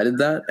provided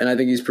that, and I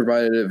think he's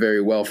provided it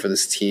very well for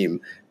this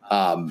team.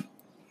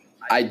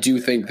 I do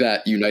think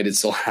that United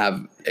still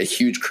have a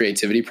huge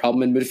creativity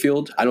problem in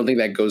midfield. I don't think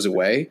that goes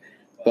away,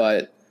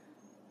 but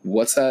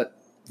what's that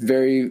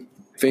very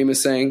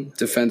famous saying?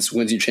 Defense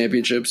wins you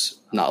championships.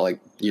 Not like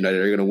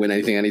United are going to win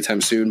anything anytime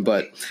soon,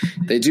 but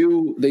they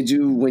do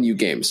win you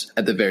games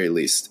at the very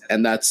least.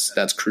 And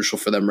that's crucial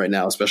for them right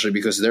now, especially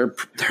because their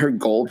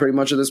goal pretty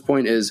much at this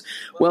point is,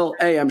 well,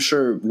 I'm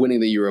sure winning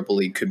the Europa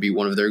League could be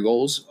one of their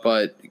goals,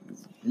 but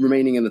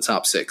remaining in the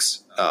top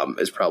 6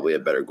 is probably a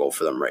better goal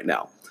for them right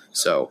now.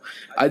 So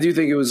I do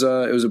think it was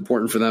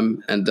important for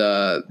them, and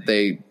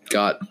they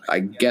got, I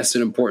guess,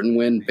 an important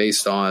win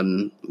based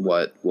on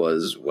what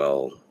was,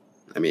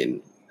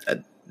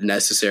 a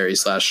necessary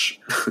 /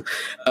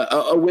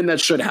 a win that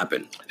should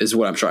happen is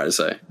what I'm trying to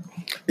say.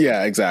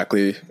 Yeah,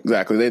 exactly.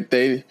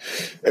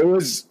 It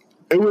was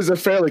It was a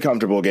fairly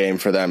comfortable game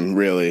for them,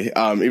 really.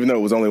 Even though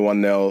it was only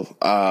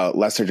 1-0,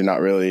 Leicester did not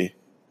really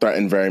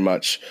threaten very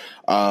much.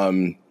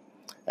 And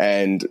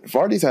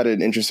Vardy's had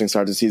an interesting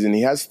start to the season.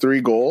 He has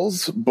 3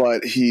 goals,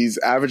 but he's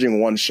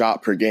averaging 1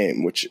 shot per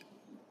game, which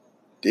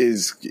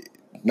is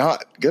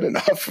not good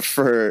enough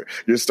for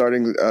your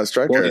starting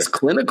striker. Well, it's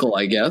clinical,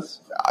 I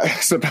guess. I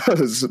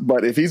suppose,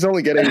 but if he's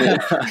only getting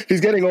if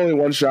he's getting only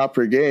 1 shot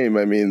per game,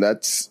 I mean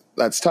that's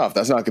tough.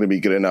 That's not going to be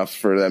good enough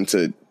for them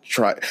to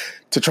try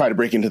to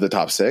break into the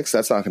top 6.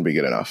 That's not going to be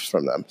good enough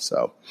from them.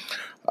 So,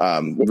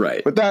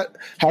 right. With that,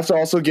 have to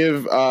also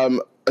give a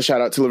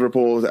shout out to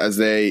Liverpool as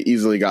they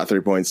easily got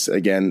 3 points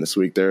again this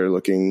week. They're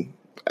looking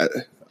at,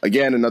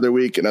 again another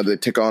week, another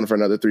tick on for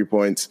another 3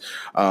 points.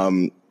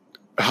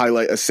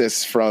 Highlight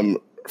assists from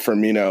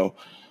Firmino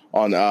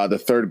on the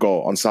third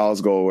goal, on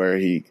Salah's goal, where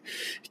he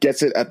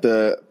gets it at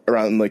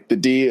around like the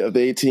D of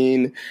the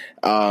 18,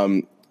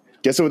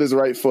 gets it with his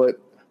right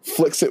foot,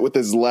 flicks it with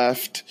his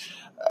left,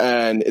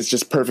 and it's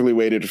just perfectly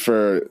weighted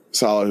for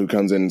Salah, who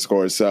comes in and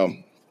scores. So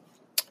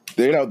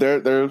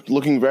they're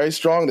looking very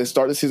strong. They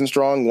start the season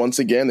strong once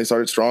again. They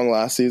started strong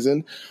last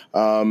season.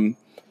 And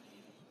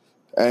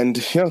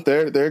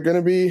they're going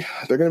to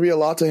be a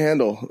lot to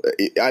handle.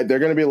 They're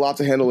going to be a lot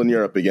to handle in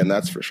Europe again.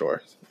 That's for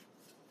sure.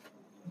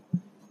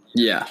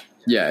 Yeah,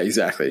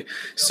 exactly.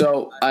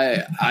 So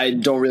I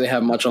don't really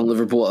have much on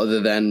Liverpool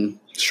other than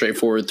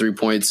straightforward 3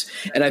 points.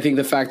 And I think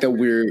the fact that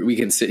we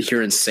can sit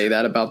here and say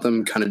that about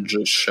them kind of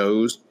just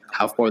shows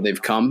how far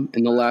they've come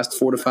in the last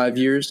 4 to 5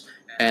 years.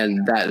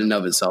 And that in and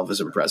of itself is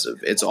impressive.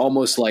 It's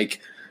almost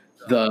like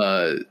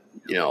the,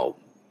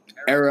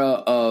 era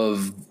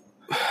of,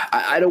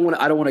 I don't want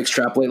to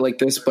extrapolate like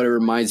this, but it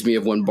reminds me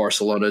of when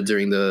Barcelona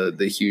during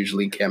the huge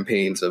league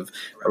campaigns of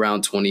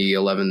around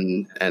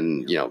 2011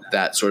 and,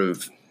 that sort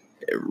of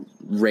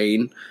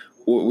reign,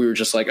 we were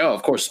just like, oh,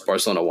 of course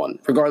Barcelona won,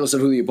 regardless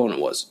of who the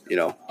opponent was,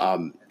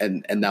 and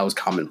that was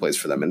commonplace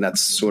for them. And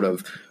that's sort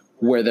of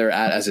where they're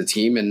at as a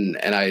team. And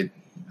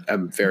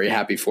I'm very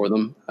happy for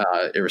them,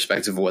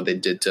 irrespective of what they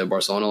did to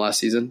Barcelona last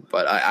season.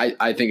 But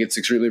I think it's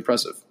extremely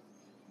impressive.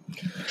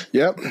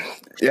 Yep.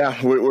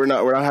 Yeah, we're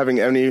not having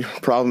any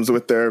problems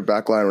with their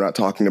backline. We're not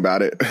talking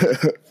about it.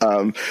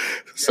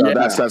 That's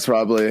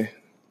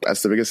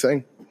the biggest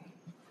thing.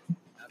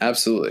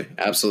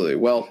 Absolutely.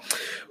 Well,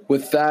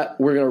 with that,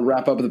 we're going to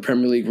wrap up the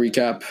Premier League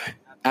recap.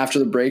 After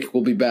the break,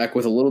 we'll be back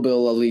with a little bit of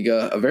La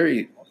Liga, a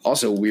very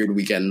also weird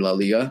weekend in La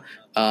Liga.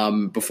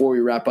 Before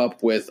we wrap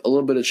up with a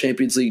little bit of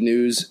Champions League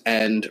news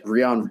and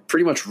Rian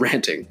pretty much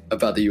ranting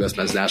about the U.S.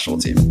 men's national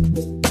team.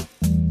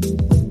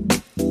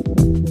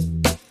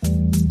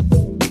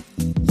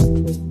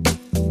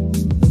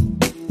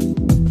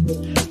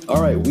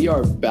 All right, we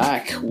are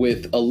back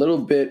with a little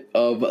bit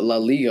of La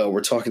Liga.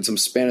 We're talking some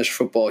Spanish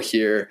football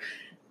here.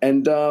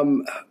 And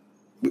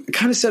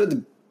kind of said at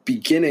the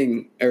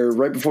beginning or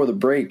right before the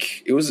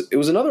break, it was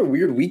another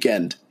weird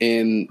weekend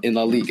in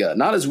La Liga.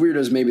 Not as weird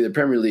as maybe the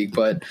Premier League,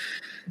 but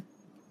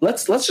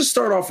let's just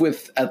start off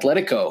with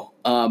Atletico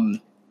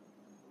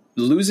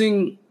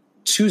losing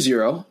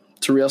 2-0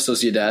 to Real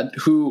Sociedad,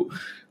 who,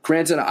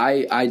 granted,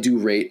 I do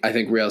rate. I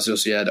think Real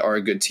Sociedad are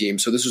a good team.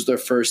 So this was their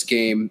first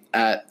game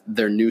at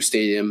their new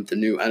stadium, the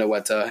new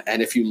Anoeta.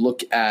 And if you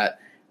look at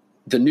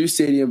the new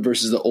stadium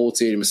versus the old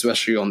stadium,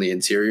 especially on the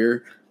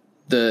interior,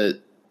 the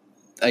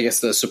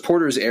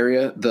supporters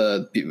area,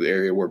 the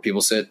area where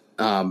people sit,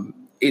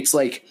 it's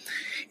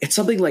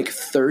something like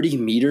 30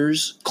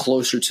 meters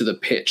closer to the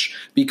pitch.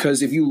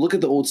 Because if you look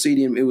at the old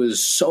stadium, it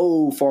was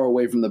so far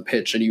away from the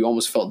pitch and you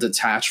almost felt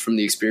detached from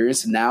the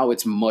experience. Now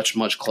it's much,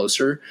 much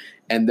closer.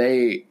 And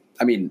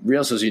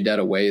Real Sociedad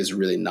away is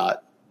really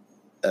not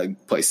a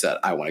place that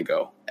I want to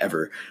go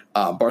ever.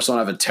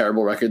 Barcelona have a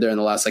terrible record there in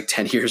the last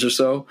 10 years or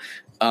so.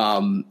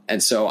 And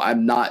so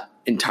I'm not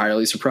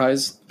entirely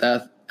surprised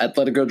that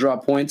Atletico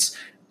dropped points.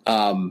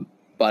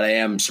 But I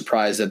am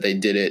surprised that they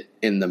did it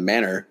in the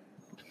manner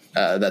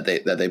that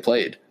they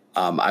played.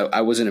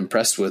 I wasn't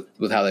impressed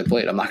with how they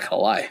played. I'm not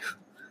gonna lie.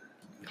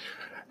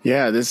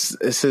 Yeah, this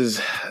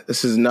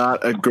is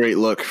not a great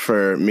look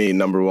for me,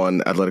 number one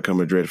Atletico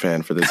Madrid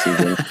fan for this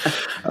season.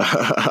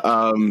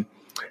 A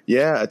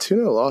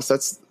 2-0 loss.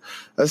 That's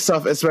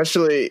tough,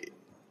 especially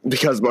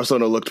because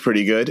Barcelona looked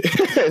pretty good.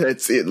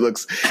 It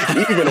looks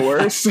even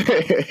worse.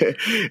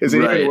 It's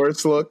an even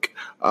worse look.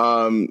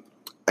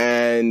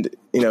 And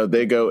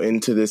they go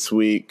into this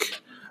week.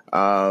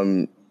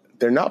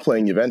 They're not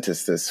playing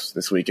Juventus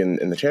this week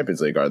in the Champions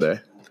League, are they?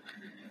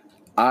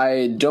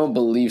 I don't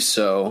believe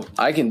so.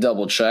 I can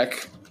double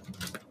check.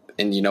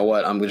 And you know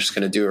what? I'm just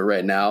going to do it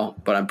right now.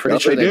 But I'm pretty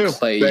sure they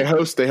play. They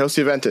host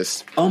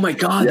Juventus. Oh my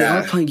God! Yeah. They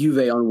are playing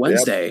Juve on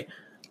Wednesday.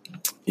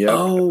 Yep.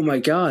 Oh my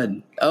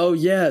God! Oh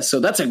yeah!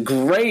 So that's a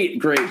great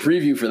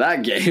preview for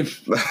that game.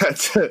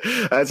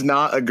 That's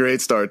not a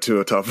great start to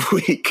a tough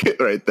week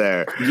right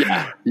there.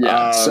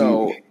 Yeah.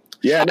 So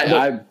Yeah,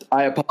 no,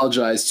 I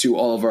apologize to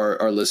all of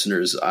our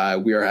listeners.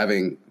 We are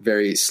having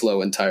very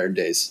slow and tired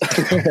days.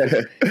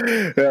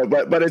 yeah,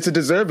 but it's a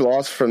deserved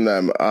loss from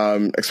them.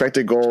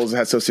 Expected goals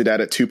had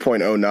Sociedad at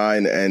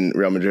 2.09 and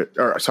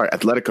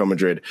Atletico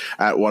Madrid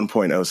at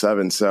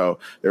 1.07. So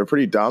they were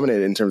pretty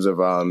dominant in terms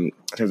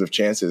of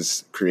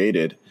chances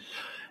created.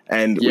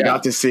 And we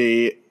got to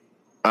see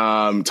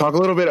talk a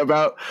little bit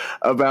about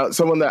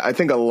someone that I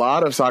think a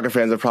lot of soccer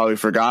fans have probably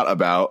forgot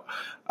about,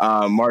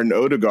 Martin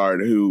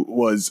Odegaard, who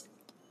was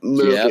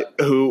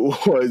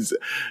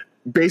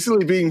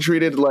basically being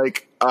treated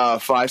like a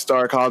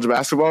 5-star college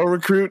basketball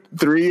recruit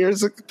 3 or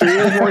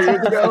 4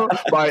 years ago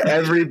by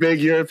every big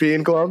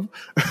European club.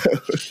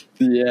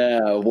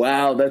 Yeah,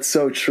 wow, that's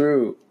so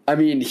true. I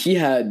mean, he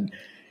had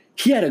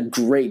a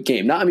great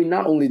game.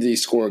 Not only did he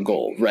score a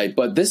goal, right,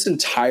 but this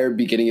entire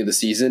beginning of the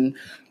season,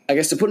 I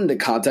guess to put into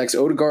context,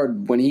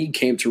 Odegaard, when he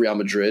came to Real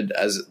Madrid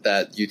as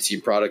that youth team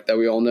product that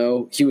we all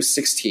know, he was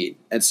 16.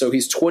 And so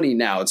he's 20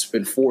 now. It's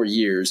been 4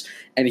 years.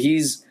 And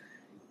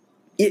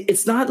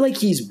it's not like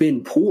he's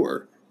been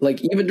poor.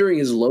 Like, even during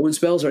his loan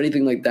spells or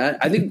anything like that,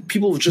 I think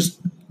people have just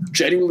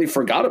genuinely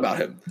forgot about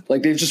him.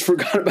 Like, they've just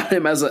forgot about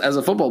him as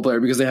a football player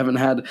because they haven't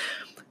had,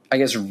 I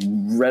guess,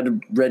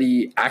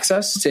 ready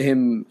access to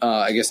him,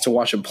 to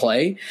watch him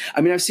play.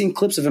 I mean, I've seen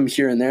clips of him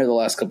here and there the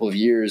last couple of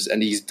years,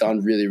 and he's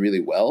done really,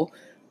 really well.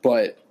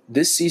 But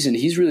this season,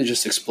 he's really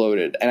just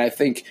exploded. And I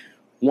think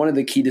one of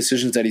the key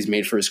decisions that he's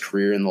made for his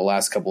career in the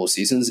last couple of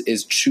seasons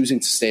is choosing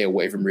to stay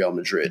away from Real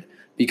Madrid.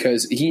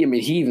 Because he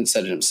even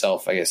said it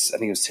himself, I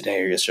think it was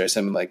today or yesterday,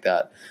 something like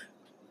that,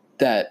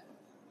 that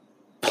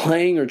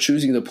playing or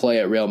choosing to play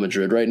at Real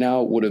Madrid right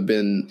now would have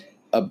been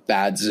a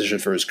bad decision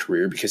for his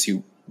career because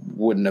he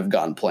wouldn't have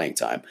gotten playing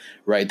time,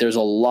 right? There's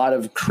a lot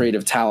of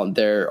creative talent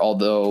there,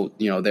 although,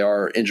 they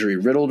are injury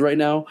riddled right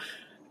now.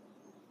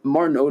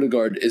 Martin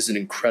Odegaard is an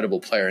incredible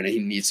player, and he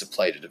needs to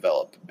play to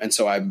develop. And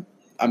so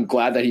I'm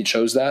glad that he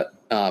chose that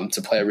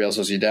to play at Real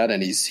Sociedad,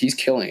 and he's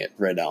killing it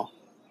right now.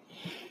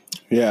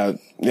 Yeah,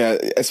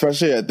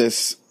 especially at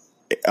this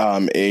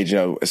age,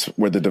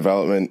 where the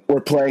development,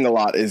 where playing a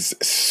lot is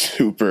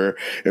super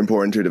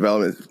important to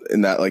development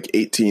in that like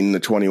 18 to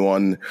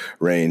 21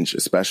 range,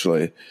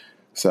 especially.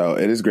 So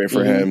it is great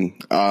for him,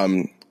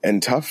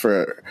 and tough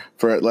for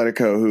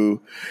Atletico,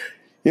 who,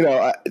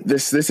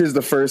 this is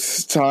the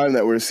first time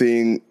that we're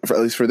seeing, at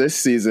least for this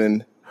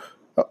season.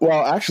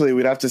 Well, actually,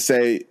 we'd have to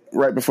say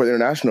right before the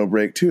international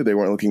break too, they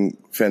weren't looking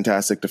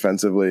fantastic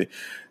defensively.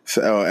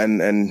 So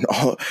and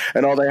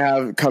all they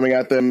have coming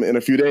at them in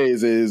a few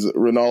days is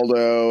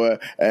Ronaldo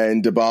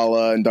and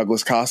Dybala and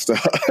Douglas Costa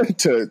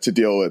to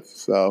deal with.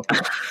 So.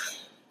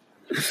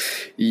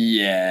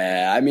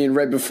 Yeah, I mean,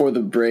 right before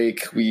the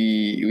break,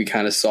 we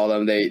kind of saw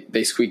them.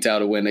 They squeaked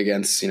out a win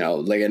against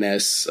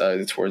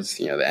Leganés towards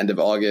the end of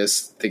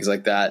August, things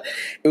like that.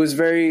 It was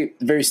very,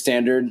 very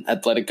standard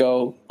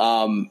Atletico,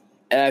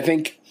 and I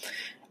think,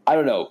 I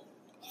don't know,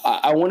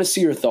 I want to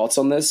see your thoughts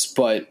on this,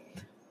 but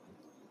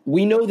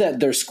we know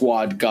that their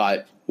squad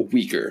got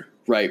weaker,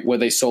 right? Where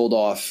they sold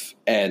off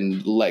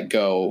and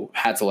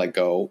had to let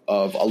go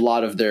of a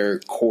lot of their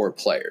core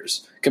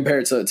players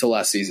compared to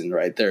last season,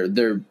 right?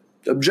 They're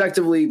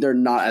objectively, they're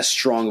not as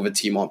strong of a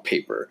team on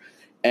paper.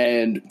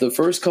 And the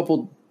first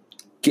couple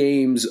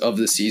games of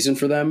the season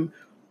for them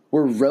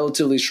were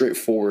relatively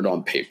straightforward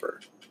on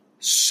paper.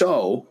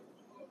 So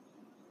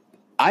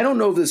I don't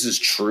know if this is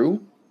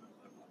true,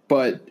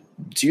 but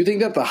do you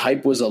think that the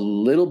hype was a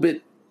little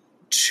bit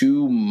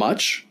too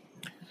much?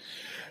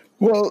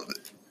 Well,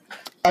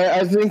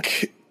 I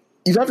think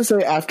you'd have to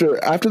say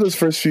after those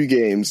first few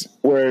games,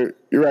 where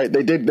you're right,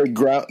 they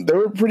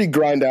were pretty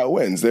grind out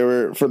wins. They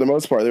were, for the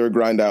most part,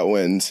 grind out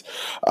wins.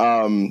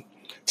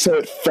 So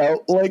it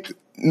felt like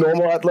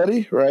normal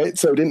Atleti, right?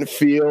 So it didn't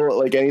feel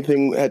like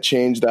anything had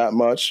changed that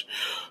much.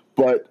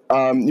 But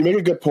you make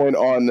a good point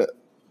on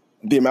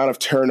the amount of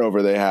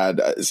turnover they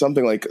had.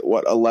 Something like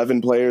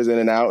 11 players in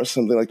and out, or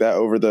something like that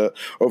over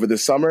the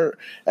summer.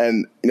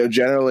 And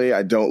generally,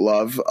 I don't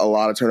love a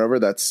lot of turnover.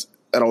 That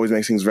always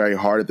makes things very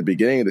hard at the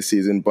beginning of the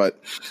season.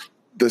 But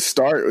the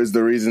start was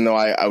the reason though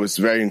I was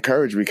very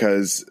encouraged,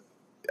 because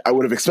I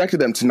would have expected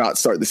them to not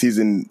start the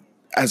season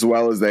as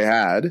well as they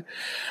had,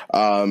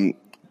 and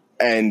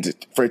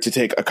for it to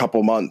take a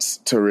couple months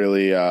to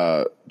really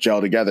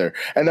gel together.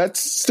 And that's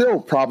still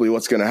probably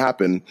what's going to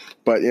happen.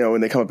 But when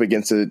they come up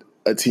against a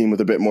team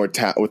with a bit more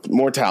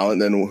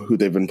talent than who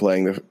they've been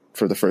playing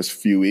for the first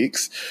few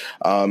weeks,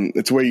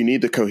 it's where you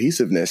need the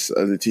cohesiveness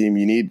of the team.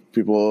 You need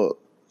people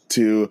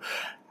to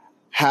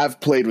have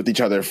played with each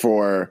other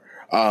for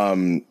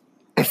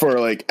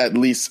like at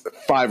least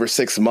 5 or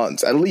 6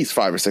 months,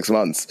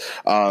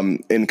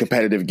 in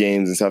competitive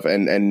games and stuff,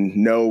 and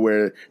know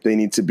where they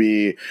need to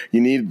be.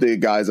 You need the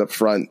guys up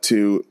front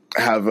to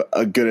have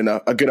a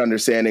good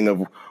understanding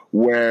of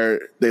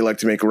where they like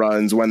to make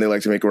runs, when they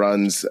like to make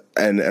runs,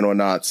 and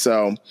whatnot.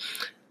 So,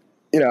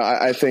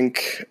 I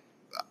think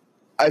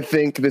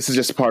this is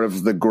just part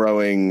of the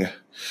growing. I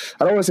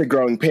don't want to say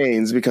growing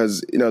pains,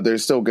 because they're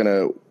still going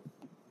to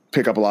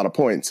pick up a lot of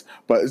points,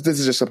 but this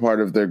is just a part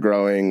of their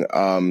growing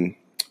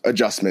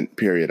adjustment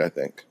period, I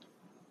think.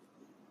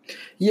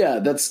 Yeah,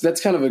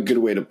 that's kind of a good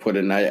way to put it,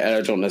 and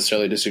I don't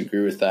necessarily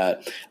disagree with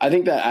that. I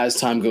think that as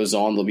time goes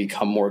on, they'll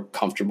become more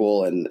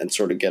comfortable and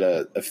sort of get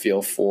a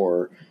feel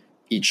for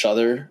each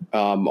other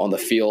on the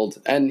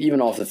field and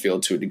even off the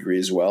field to a degree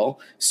as well.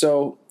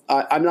 So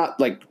I'm not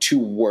like too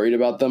worried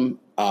about them.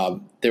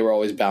 They were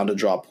always bound to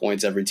drop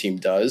points. Every team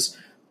does,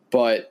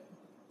 but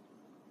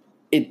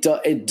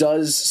it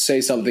does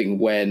say something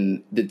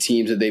when the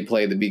teams that they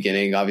play at the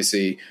beginning,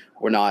 obviously,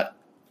 were not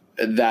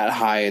that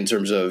high in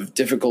terms of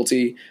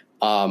difficulty.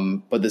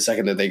 But the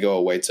second that they go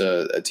away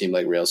to a team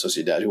like Real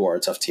Sociedad, who are a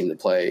tough team to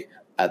play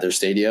at their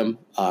stadium,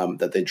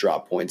 that they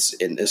drop points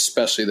in,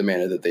 especially the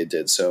manner that they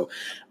did. So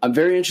I'm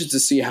very interested to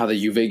see how the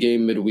Juve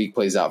game midweek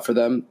plays out for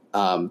them.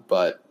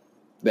 But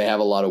they have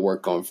a lot of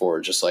work going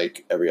forward, just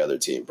like every other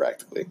team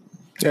practically.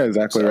 Yeah,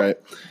 exactly right.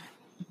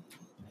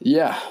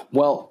 Yeah.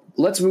 Well,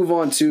 let's move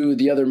on to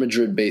the other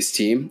Madrid-based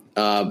team.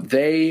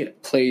 They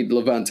played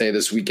Levante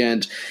this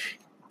weekend,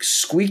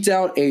 squeaked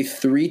out a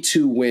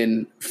 3-2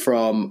 win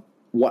from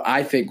what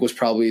I think was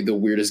probably the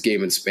weirdest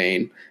game in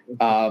Spain.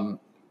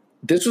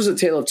 This was a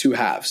tale of two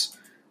halves,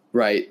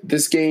 right?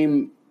 This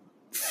game,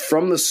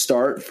 from the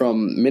start,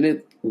 from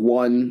minute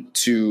 1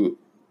 to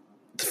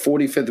the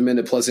 45th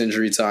minute plus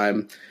injury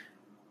time,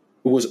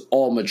 was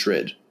all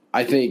Madrid.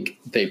 I think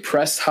they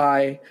pressed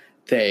high.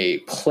 They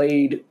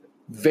played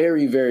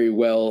very, very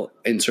well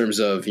in terms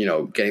of,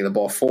 getting the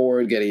ball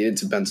forward, getting it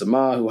into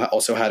Benzema, who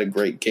also had a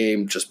great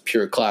game, just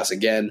pure class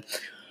again.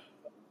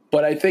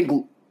 But I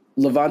think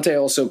Levante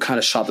also kind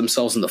of shot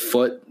themselves in the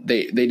foot.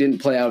 They didn't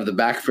play out of the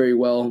back very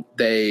well.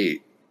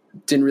 They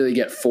didn't really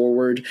get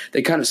forward.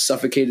 They kind of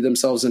suffocated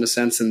themselves in a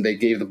sense, and they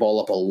gave the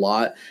ball up a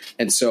lot.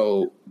 And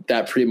so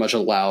that pretty much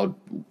allowed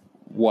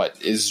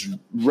what is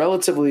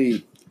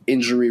relatively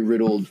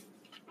injury-riddled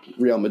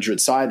Real Madrid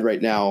side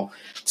right now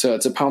to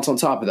pounce on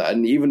top of that.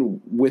 And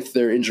even with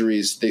their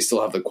injuries, they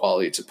still have the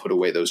quality to put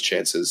away those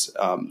chances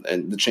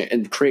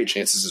and create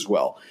chances as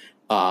well.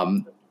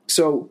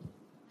 So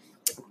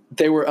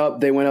they were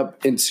up. They went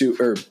into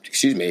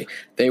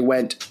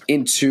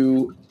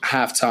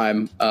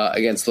halftime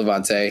against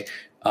Levante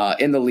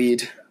in the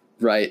lead.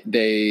 Right,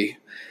 they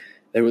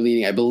were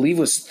leading. I believe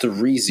it was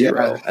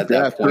 3-0 at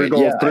that point.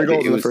 Three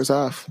goals in the first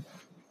half.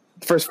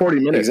 First 40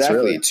 minutes, exactly.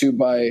 Really. Two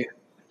by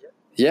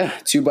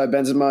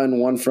Benzema and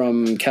one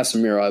from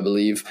Casemiro, I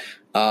believe.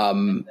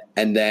 And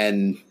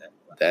then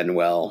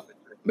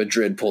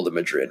Madrid pulled a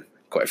Madrid,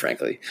 quite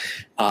frankly.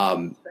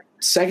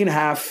 Second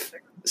half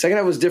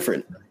was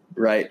different.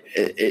 Right.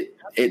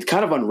 It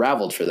kind of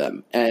unraveled for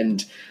them.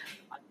 And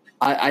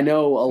I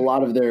know a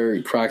lot of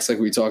their cracks, like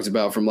we talked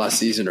about from last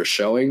season, are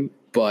showing,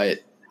 but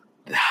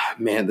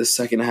man, the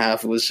second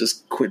half was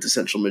just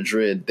quintessential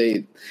Madrid.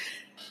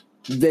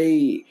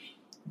 They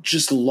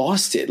just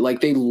lost it.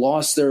 Like, they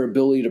lost their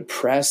ability to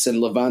press, and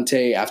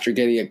Levante, after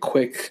getting a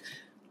quick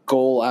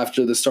goal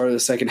after the start of the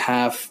second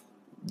half,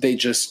 they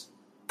just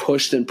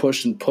pushed and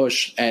pushed and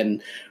pushed,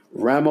 and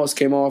Ramos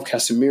came off,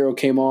 Casemiro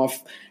came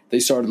off. They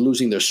started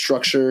losing their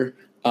structure.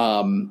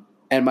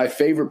 And my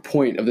favorite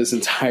point of this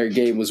entire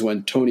game was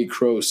when Toni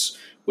Kroos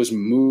was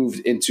moved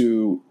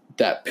into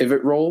that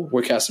pivot role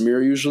where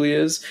Casemiro usually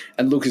is,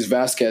 and Lucas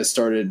Vazquez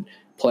started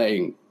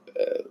playing,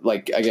 I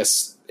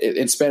guess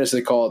in Spanish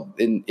they call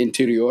it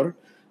interior,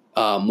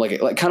 kind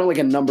of like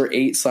a number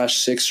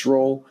 8/6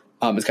 role.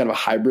 It's kind of a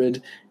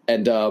hybrid,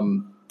 and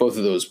both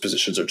of those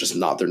positions are just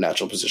not their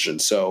natural position.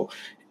 So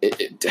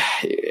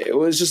it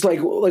was just like,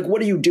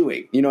 what are you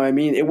doing? You know what I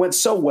mean? It went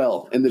so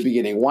well in the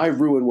beginning. Why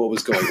ruin what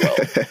was going well?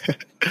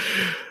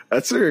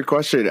 That's a good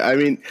question. I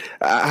mean,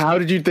 how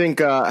did you think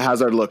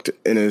Hazard looked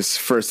in his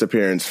first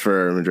appearance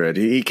for Madrid?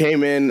 He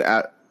came in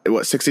at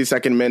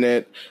 62nd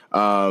minute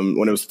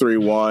when it was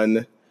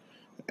 3-1,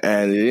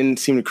 and he didn't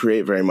seem to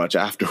create very much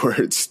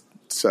afterwards.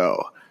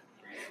 So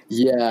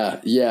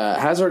yeah,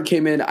 Hazard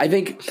came in. I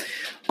think,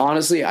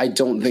 honestly, I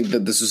don't think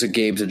that this was a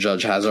game to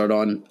judge Hazard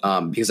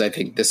on, because I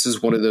think this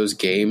is one of those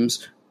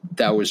games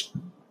that was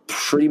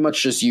pretty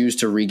much just used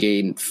to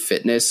regain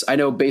fitness. I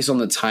know based on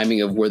the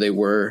timing of where they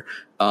were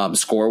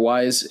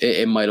score-wise,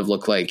 it might have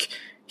looked like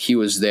he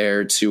was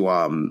there to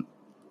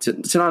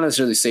not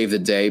necessarily save the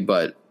day,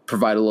 but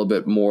provide a little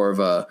bit more of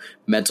a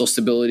mental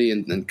stability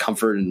and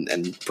comfort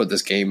and put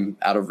this game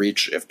out of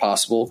reach if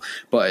possible.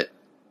 But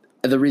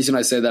the reason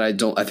I say that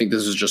I think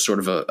this was just sort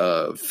of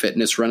a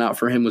fitness run out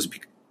for him was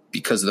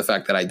because of the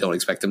fact that I don't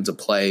expect him to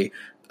play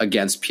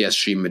against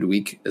PSG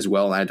midweek as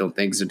well. And I don't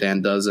think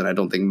Zidane does, and I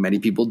don't think many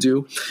people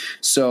do.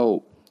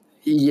 So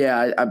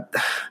yeah,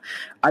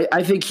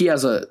 I think he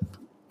has a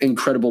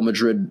incredible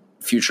Madrid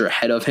future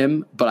ahead of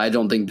him, but I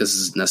don't think this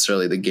is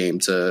necessarily the game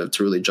to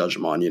really judge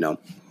him on,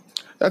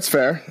 That's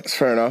fair. That's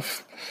fair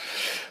enough.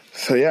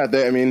 So yeah,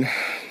 that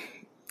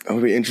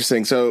would be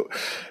interesting. So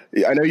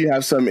I know you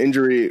have some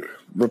injury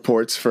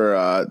reports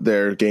for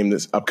their game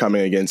that's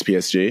upcoming against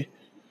PSG.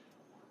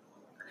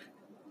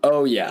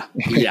 Oh yeah.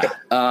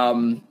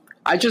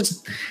 I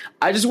just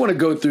want to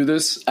go through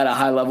this at a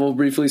high level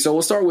briefly. So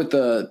we'll start with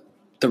the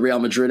the Real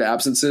Madrid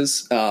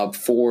absences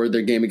for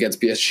their game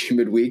against PSG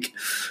midweek.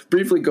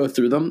 Briefly go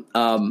through them.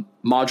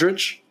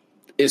 Modric,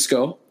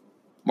 Isco,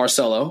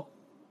 Marcelo,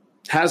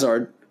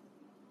 Hazard,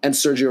 and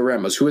Sergio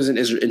Ramos, who isn't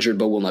injured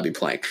but will not be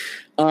playing.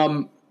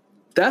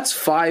 That's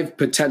 5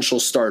 potential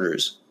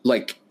starters,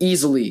 like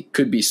easily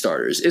could be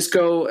starters.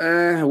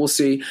 Isco, we'll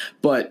see.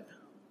 But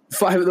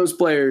 5 of those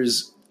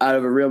players out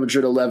of a Real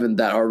Madrid 11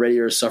 that already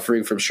are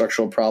suffering from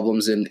structural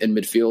problems in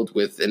midfield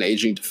with an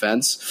aging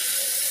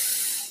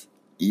defense.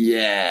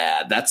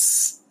 Yeah,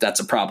 that's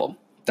a problem.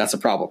 That's a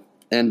problem.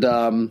 And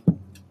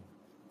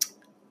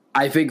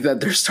I think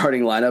that their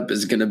starting lineup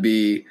is going to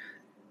be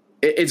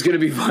 – it's going to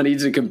be funny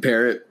to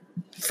compare it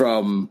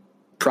from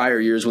prior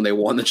years when they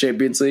won the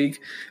Champions League,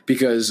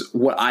 because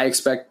what I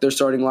expect their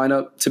starting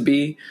lineup to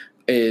be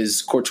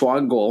is Courtois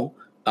in goal,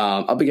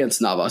 up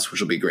against Navas,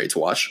 which will be great to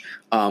watch.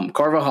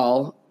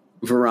 Carvajal,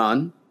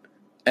 Varane,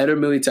 Eder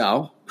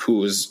Militao,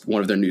 who is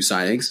one of their new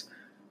signings,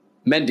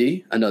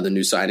 Mendy, another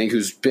new signing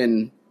who's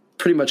been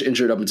pretty much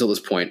injured up until this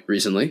point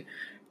recently,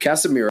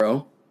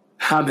 Casemiro,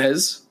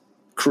 James,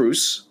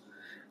 Cruz,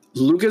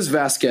 Lucas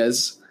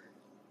Vasquez.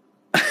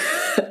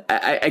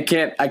 I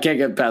can't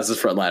get past this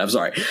front line. I'm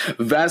sorry.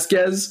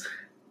 Vasquez,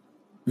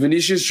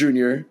 Vinicius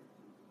Jr.,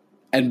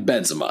 and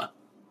Benzema.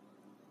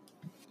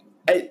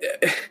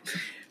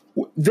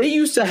 They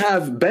used to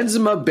have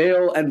Benzema,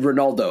 Bale, and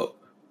Ronaldo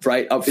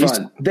right up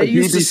front. They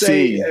used to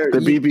say the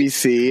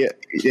BBC.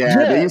 Yeah,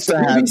 they used to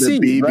have the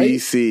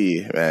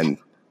BBC, right? Man.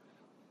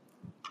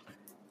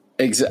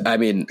 I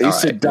mean, they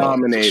used to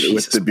dominate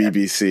with the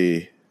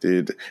BBC,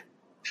 dude.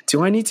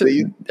 Do I need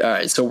to? All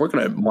right, so we're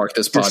going to mark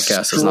this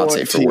podcast as not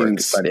safe for work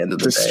by the end of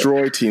the day.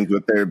 Destroy teams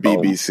with their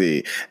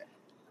BBC.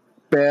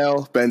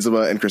 Bale,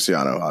 Benzema, and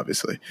Cristiano,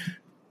 obviously.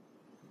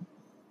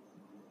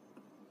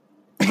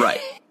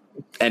 Right.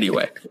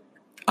 Anyway,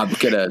 I'm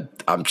gonna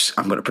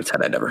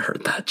pretend I never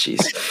heard that.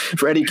 Jeez.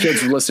 For any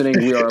kids listening,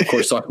 we are of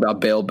course talking about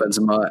Bale,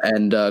 Benzema,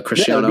 and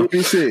Cristiano. Yeah,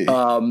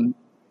 BBC.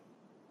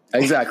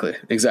 Exactly.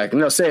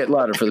 No, say it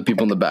louder for the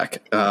people in the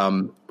back.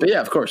 But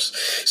yeah, of course.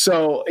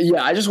 So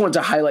yeah, I just wanted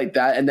to highlight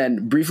that. And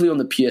then briefly on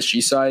the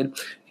PSG side,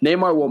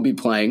 Neymar won't be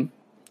playing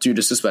due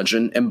to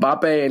suspension.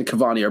 Mbappe and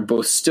Cavani are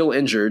both still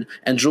injured,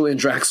 and Julian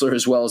Draxler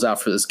as well is out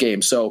for this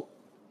game. So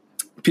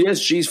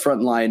PSG's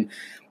front line,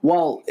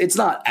 while it's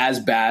not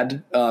as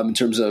bad in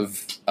terms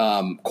of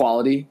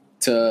quality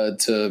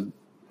to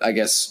I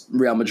guess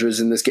Real Madrid's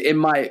in this game, in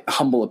my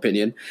humble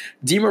opinion,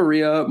 Di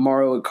Maria,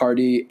 Mauro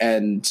Icardi,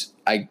 and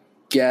I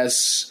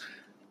guess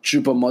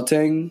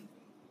Choupo-Moting,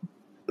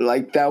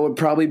 like that would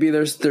probably be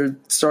their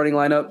starting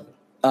lineup.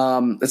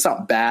 It's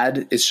not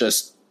bad. It's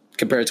just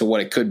compared to what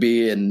it could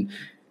be, and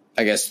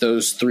I guess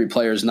those 3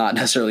 players not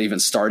necessarily even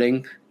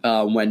starting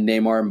when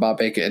Neymar,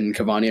 Mbappe, and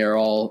Cavani are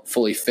all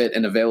fully fit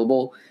and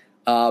available.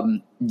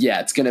 Yeah,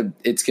 it's gonna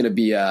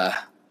be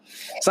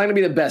it's not gonna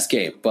be the best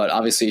game, but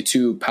obviously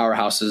 2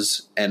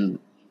 powerhouses, and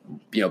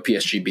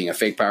PSG being a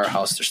fake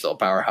powerhouse, they're still a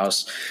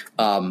powerhouse.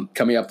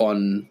 Coming up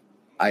on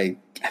I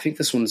think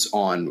this one's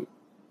on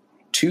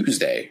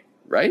Tuesday,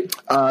 right?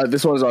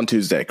 This one's on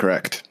Tuesday,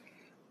 correct?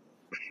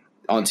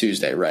 On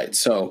Tuesday, right.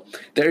 So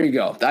there you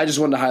go. I just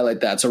wanted to highlight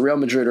that. So Real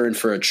Madrid are in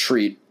for a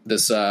treat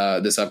this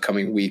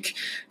upcoming week.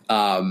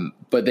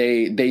 But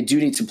they do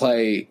need to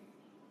play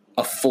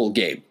a full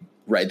game,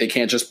 right? They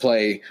can't just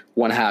play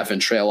one half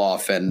and trail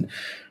off. And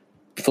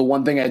the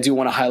one thing I do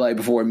want to highlight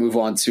before we move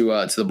on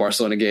to the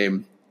Barcelona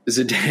game,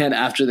 Zidane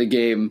after the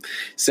game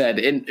said,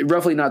 in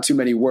roughly not too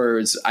many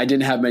words, I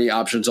didn't have many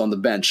options on the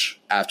bench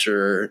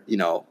after,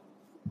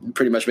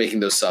 pretty much making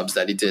those subs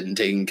that he did and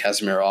taking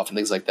Casemiro off and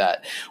things like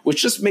that,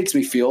 which just makes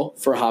me feel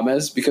for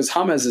James, because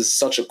James is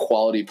such a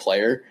quality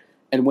player.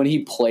 And when he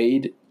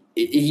played,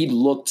 he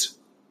looked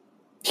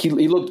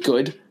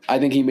good. I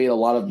think he made a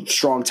lot of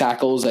strong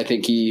tackles. I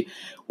think he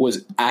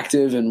was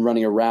active and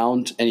running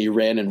around, and he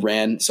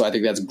ran. So I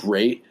think that's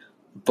great.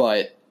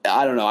 But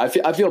I don't know. I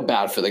feel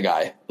bad for the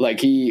guy. Like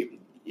I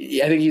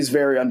think he's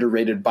very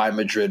underrated by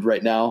Madrid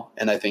right now,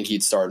 and I think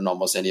he'd start in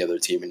almost any other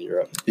team in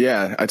Europe.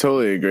 Yeah, I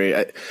totally agree.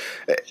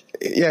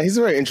 He's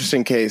a very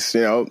interesting case.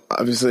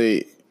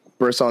 Obviously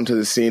burst onto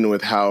the scene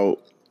with how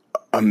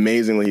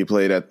amazingly he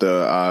played at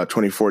the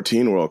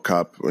 2014 World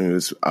Cup when he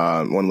was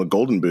won the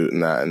Golden Boot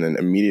in that, and then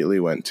immediately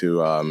went to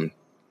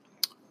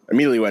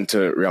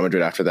Real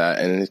Madrid after that,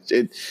 and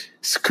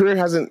his career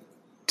hasn't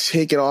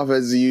taken off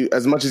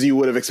as much as you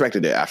would have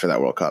expected it after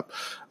that World Cup.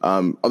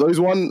 Although he's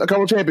won a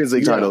couple Champions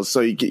League titles, so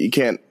you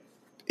can't.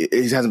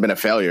 He hasn't been a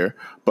failure,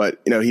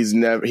 but he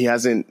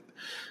hasn't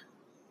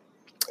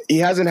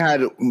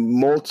had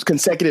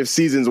consecutive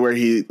seasons where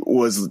he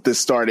was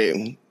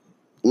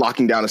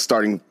locking down a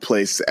starting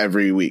place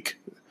every week.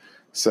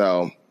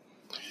 So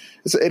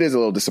it is a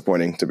little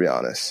disappointing, to be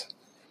honest.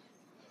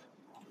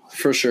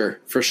 For sure.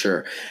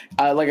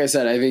 Like I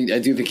said, I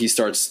do think he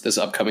starts this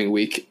upcoming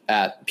week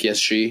at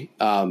PSG.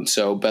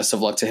 So best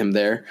of luck to him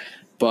there.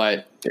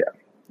 But yeah,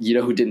 you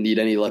know who didn't need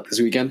any luck this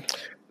weekend?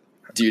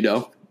 Do you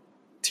know?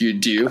 Do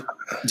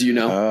you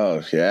know?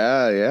 Oh,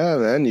 yeah,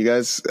 man. You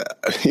guys,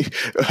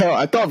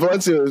 I thought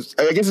Valencia was,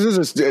 I guess this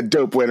is a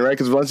dope win, right?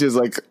 Because Valencia is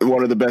like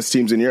one of the best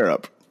teams in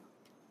Europe.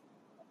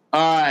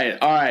 All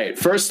right.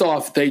 First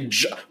off,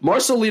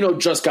 Marcelino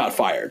just got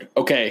fired.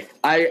 Okay,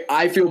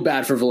 I feel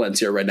bad for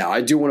Valencia right now.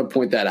 I do want to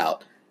point that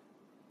out.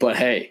 But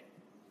hey,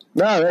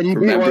 no, man, you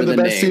beat one of the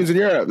best teams in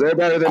Europe. They're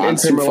better than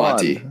Inter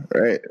Milan,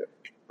 right?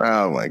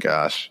 Oh my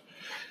gosh.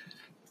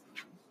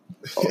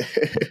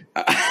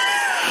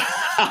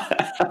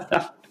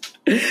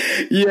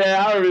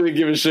 Yeah, I don't really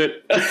give a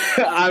shit.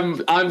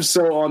 I'm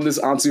so on this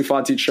Ansu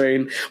Fati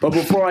train. But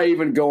before I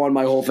even go on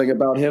my whole thing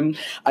about him,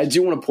 I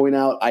do want to point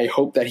out, I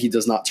hope that he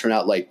does not turn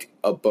out like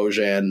a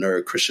Bojan or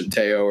a Christian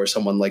Teo or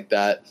someone like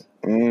that.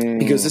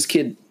 Because this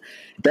kid...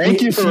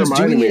 Thank you for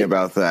reminding me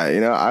about that.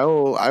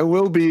 I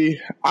will be.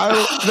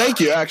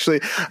 Thank you,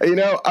 actually.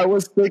 I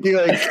was thinking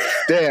like,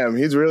 damn,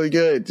 he's really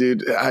good,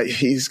 dude.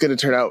 He's going to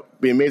turn out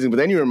be amazing. But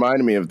then you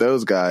reminded me of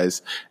those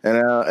guys,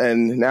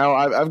 and now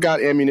I've got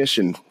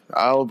ammunition.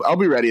 I'll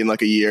be ready in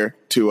like a year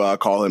to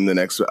call him the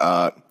next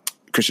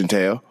Christian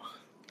Teo.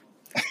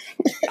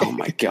 Oh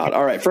my God.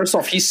 All right. First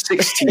off, he's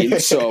 16,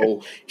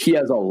 so he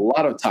has a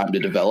lot of time to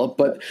develop.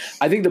 But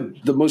I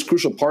think the most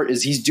crucial part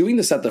is he's doing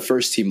this at the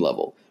first team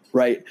level,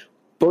 right?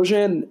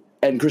 Bojan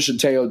and Christian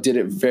Teo did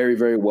it very,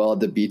 very well at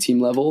the B team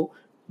level,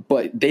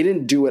 but they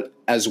didn't do it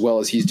as well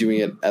as he's doing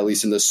it, at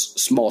least in this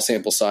small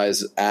sample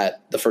size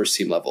at the first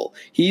team level.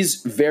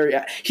 He's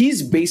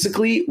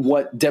basically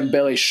what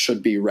Dembele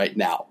should be right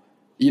now.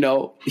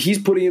 He's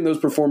putting in those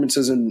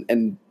performances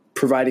and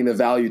providing the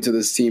value to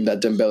this team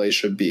that Dembele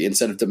should be.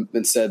 Instead,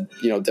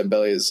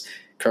 Dembele is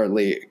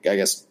currently, I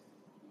guess,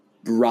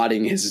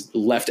 rotting his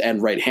left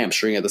and right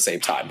hamstring at the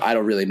same time. I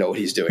don't really know what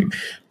he's doing,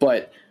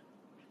 but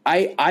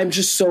I'm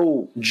just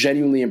so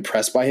genuinely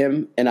impressed by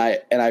him, and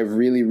I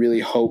really, really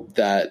hope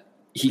that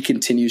he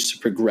continues to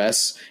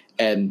progress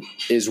and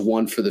is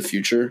one for the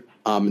future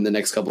in the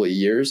next couple of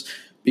years,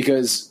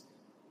 because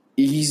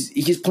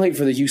he's playing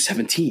for the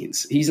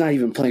U17s. He's not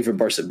even playing for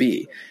Barca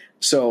B.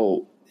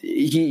 So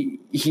he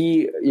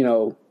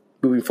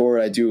moving forward,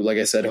 I do, like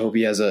I said, hope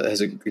he has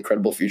an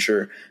incredible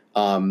future.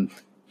 I'm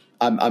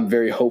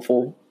very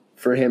hopeful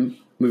for him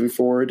moving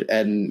forward,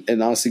 and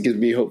honestly gives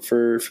me hope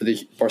for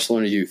the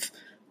Barcelona youth.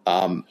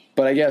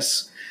 But I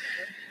guess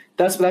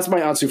that's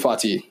my Ansu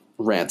Fati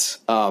rant.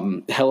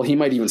 Hell, he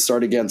might even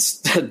start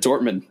against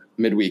Dortmund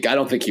midweek. I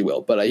don't think he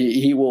will, but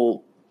he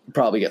will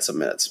probably get some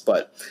minutes.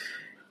 But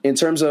in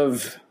terms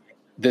of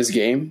this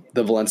game,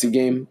 the Valencia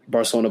game,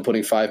 Barcelona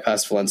putting 5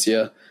 past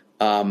Valencia,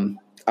 I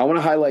want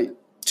to highlight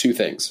 2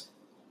 things.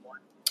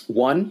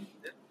 One,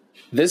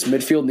 this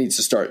midfield needs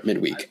to start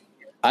midweek.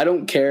 I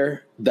don't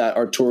care that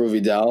Arturo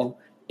Vidal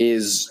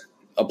is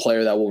a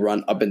player that will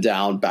run up and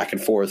down, back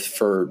and forth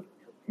for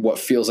what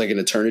feels like an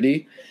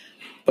eternity,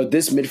 but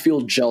this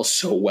midfield gels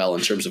so well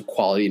in terms of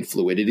quality and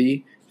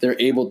fluidity. They're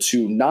able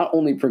to not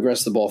only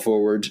progress the ball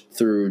forward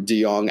through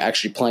De Jong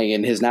actually playing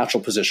in his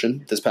natural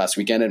position this past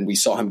weekend, and we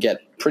saw him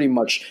get pretty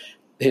much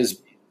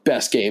his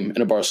best game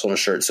in a Barcelona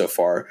shirt so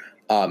far.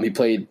 He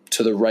played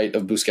to the right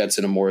of Busquets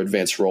in a more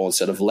advanced role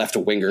instead of left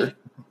winger,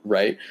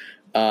 right?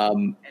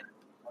 And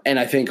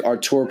I think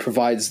Artur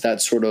provides that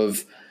sort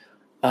of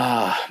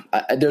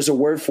there's a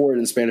word for it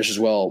in Spanish as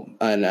well,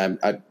 and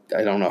I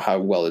don't know how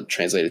well it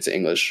translated to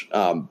English,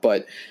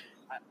 but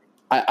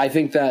I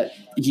think that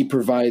he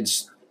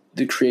provides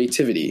the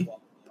creativity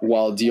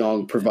while De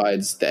Jong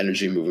provides the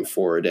energy moving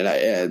forward,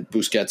 and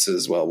Busquets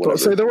as well. Whatever.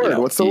 Say the word.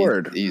 What's the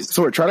word?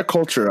 So we're trying to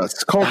culture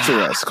us,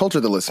 culture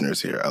the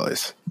listeners here, at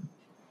least.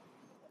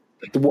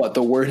 What,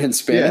 the word in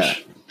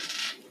Spanish?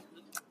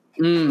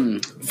 Yeah.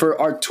 For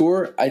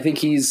Artur, I think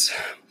he's.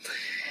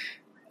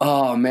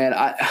 Oh man,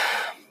 I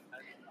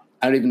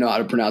don't even know how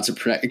to pronounce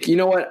it. You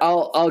know what?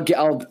 I'll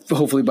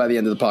hopefully by the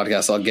end of the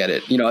podcast I'll get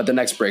it. At the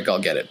next break I'll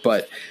get it.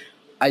 But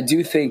I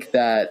do think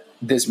that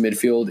this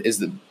midfield is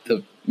the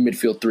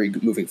midfield 3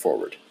 moving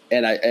forward,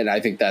 and I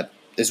think that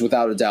is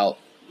without a doubt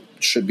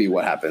should be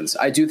what happens.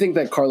 I do think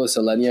that Carlos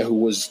Alenia, who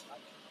was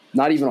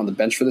not even on the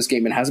bench for this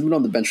game and hasn't been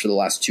on the bench for the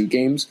last 2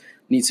 games,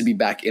 needs to be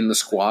back in the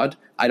squad.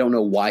 I don't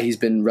know why he's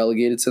been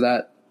relegated to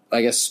that,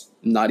 I guess,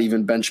 not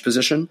even bench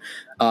position.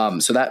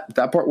 So that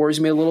part worries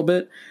me a little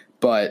bit,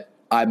 but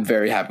I'm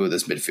very happy with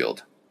this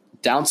midfield.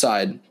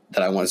 Downside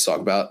that I wanted to talk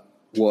about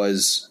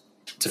was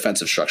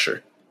defensive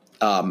structure.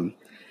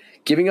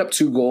 Giving up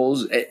 2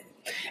 goals,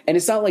 and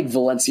it's not like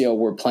Valencia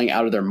were playing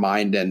out of their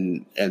mind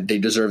and they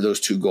deserve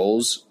those 2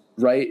 goals,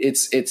 right?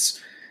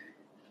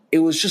 It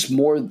was just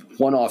more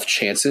one-off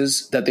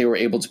chances that they were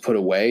able to put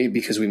away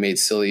because we made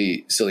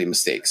silly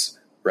mistakes,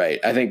 right?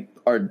 I think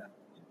our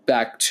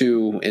back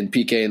 2 in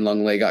Piqué and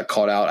Lenglet got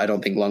caught out. I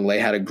don't think Lenglet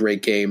had a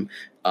great game.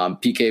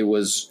 Piqué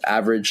was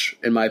average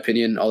in my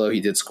opinion, although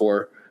he did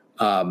score.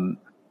 I'm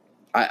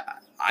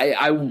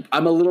a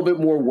little bit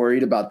more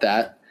worried about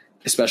that,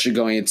 especially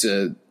going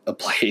into a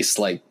place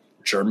like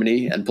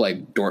Germany and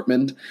playing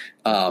Dortmund,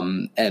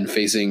 and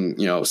facing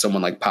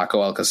someone like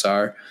Paco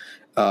Alcácer,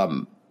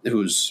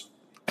 who's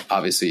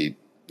obviously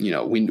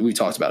we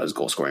talked about his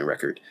goal scoring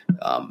record,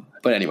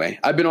 But anyway,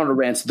 I've been on a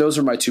rant. Those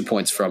are my 2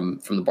 points from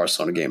the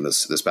Barcelona game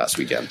this past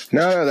weekend.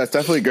 No, that's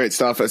definitely great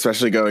stuff,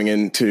 especially going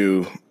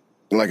into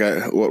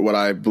what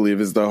I believe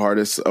is the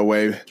hardest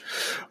away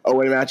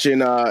match in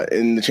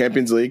the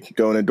Champions League,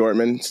 going to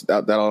Dortmund.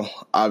 That'll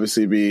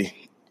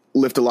obviously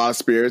lift a lot of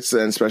spirits,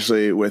 and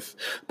especially with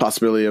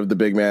possibility of the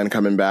big man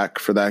coming back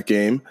for that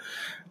game.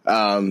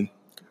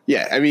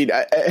 Yeah, I mean,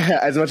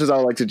 as much as I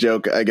would like to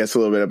joke, I guess, a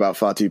little bit about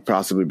Fati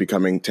possibly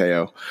becoming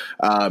Theo,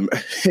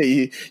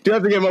 you do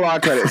have to give him a lot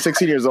of credit.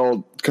 16 years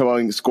old,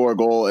 coming to score a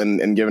goal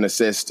and give an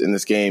assist in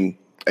this game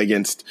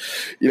against,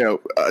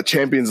 a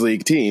Champions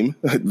League team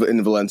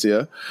in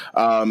Valencia.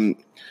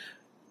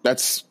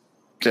 That's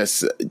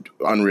just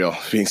unreal,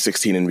 being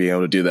 16 and being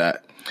able to do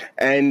that.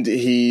 And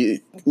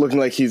he looking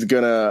like he's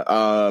going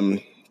to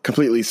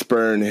completely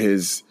spurn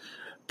his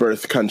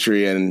birth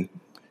country and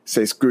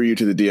say screw you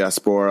to the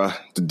diaspora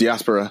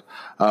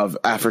of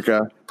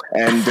Africa,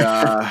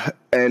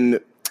 and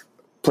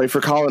play for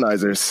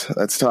colonizers.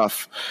 That's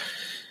tough.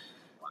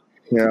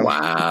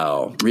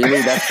 Wow,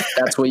 really?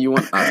 That's what you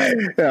want? All right,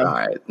 yeah. All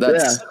right.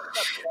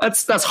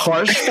 That's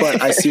harsh,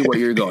 but I see what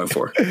you're going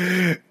for.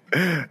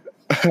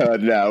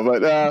 No,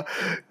 but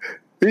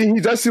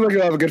he does seem like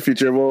he'll have a good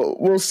future.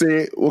 We'll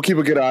see. We'll keep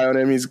a good eye on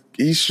him.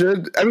 He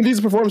should. I mean,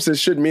 these performances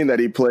should mean that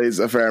he plays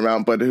a fair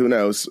amount, but who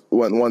knows?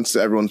 Once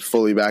everyone's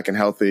fully back and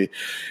healthy,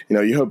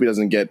 you hope he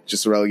doesn't get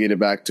just relegated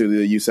back to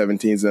the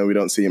U17s, and then we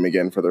don't see him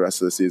again for the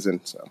rest of the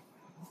season. So.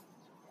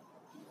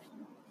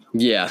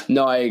 Yeah,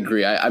 no, I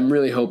agree. I'm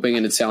really hoping,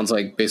 and it sounds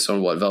like based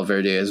on what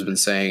Valverde has been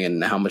saying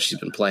and how much he's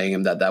been playing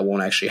him, that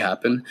won't actually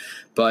happen.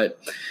 But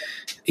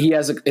he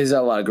has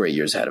a lot of great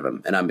years ahead of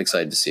him, and I'm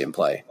excited to see him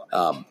play.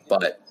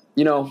 But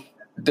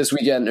this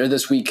week at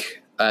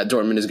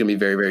Dortmund is going to be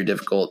very, very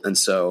difficult. And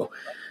so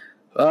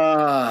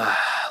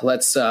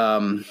let's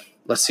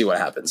see what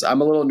happens.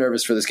 I'm a little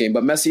nervous for this game,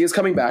 but Messi is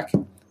coming back.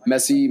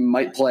 Messi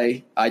might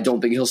play. I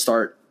don't think he'll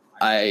start.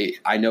 I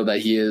know that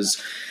he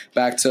is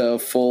back to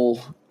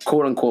full,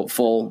 quote unquote,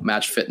 full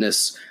match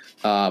fitness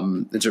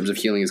in terms of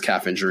healing his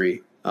calf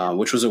injury,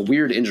 which was a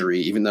weird injury.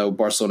 Even though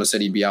Barcelona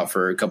said he'd be out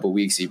for a couple of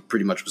weeks, he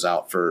pretty much was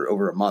out for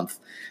over a month.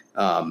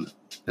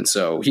 And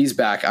so he's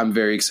back. I'm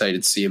very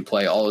excited to see him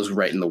play. All is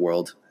right in the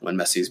world when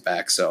Messi's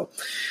back. So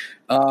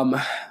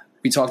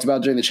we talked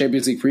about during the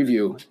Champions League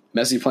preview,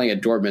 Messi playing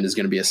at Dortmund is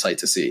going to be a sight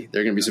to see.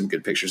 There are going to be some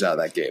good pictures out of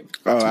that game.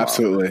 Oh, tomorrow.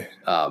 Absolutely.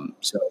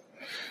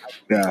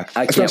 Yeah,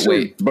 I can't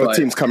wait. Both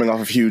teams coming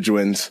off of huge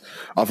wins,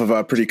 off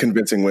of pretty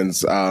convincing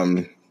wins.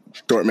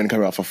 Dortmund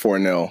coming off of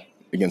 4-0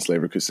 against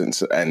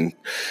Leverkusen, and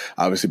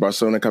obviously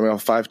Barcelona coming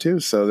off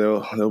 5-2. So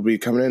they'll be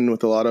coming in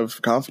with a lot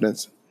of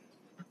confidence.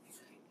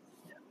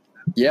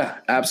 Yeah,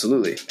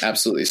 absolutely.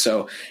 Absolutely.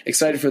 So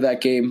excited for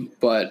that game.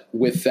 But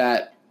with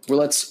that,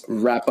 let's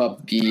wrap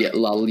up the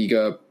La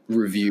Liga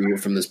review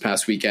from this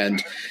past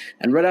weekend.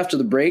 And right after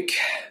the break,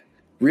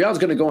 Riyad's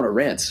going to go on a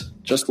rant.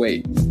 Just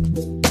wait.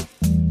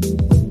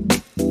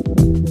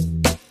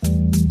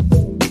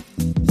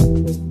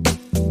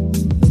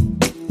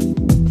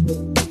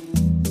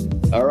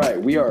 All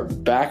right, we are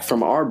back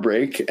from our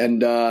break.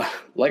 And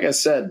like I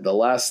said, the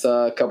last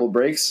couple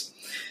breaks,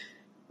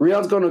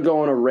 Riyad's going to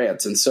go on a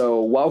rant. And so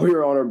while we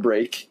were on our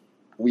break,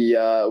 we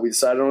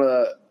decided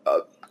on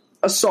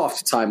a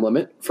soft time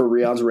limit for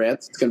Riyad's rant.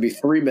 It's going to be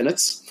 3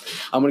 minutes.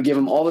 I'm going to give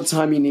him all the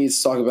time he needs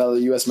to talk about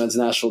the U.S. men's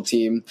national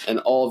team and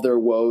all of their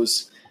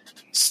woes,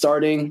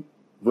 starting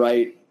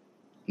right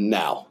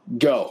now.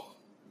 Go.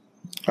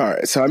 All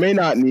right, so I may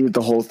not need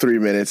the whole 3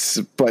 minutes,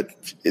 but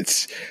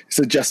it's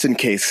a just in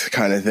case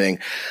kind of thing.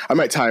 I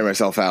might tire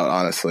myself out,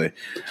 honestly.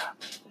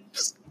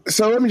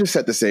 So let me just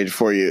set the stage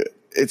for you.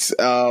 It's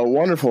a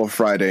wonderful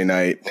Friday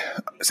night,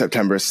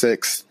 September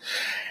 6th,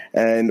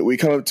 and we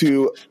come up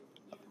to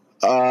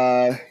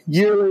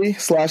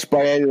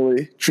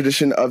yearly/biannually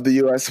tradition of the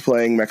U.S.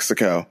 playing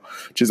Mexico,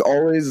 which is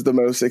always the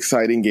most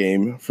exciting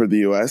game for the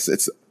U.S.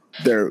 It's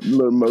their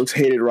most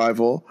hated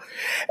rival,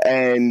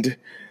 and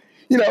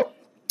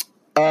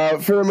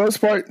for the most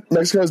part,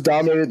 Mexico has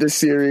dominated this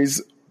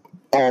series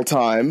all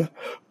time,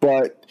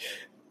 but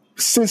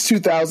since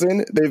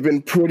 2000, they've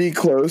been pretty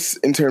close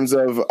in terms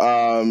of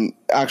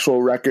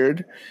actual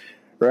record,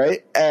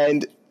 right?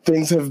 And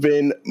things have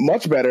been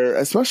much better,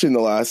 especially in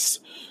the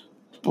last,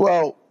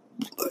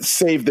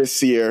 save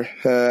this year,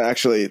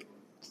 actually,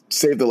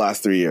 save the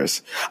last 3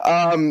 years.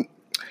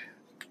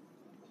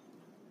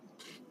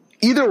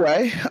 Either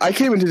way, I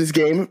came into this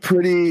game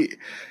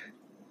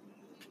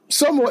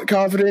somewhat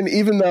confident,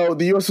 even though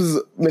the U.S.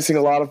 was missing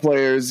a lot of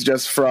players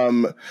just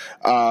from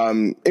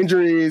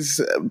injuries,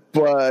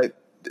 but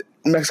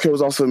Mexico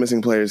was also missing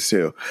players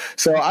too.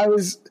 So I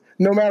was,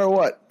 no matter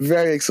what,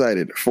 very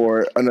excited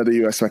for another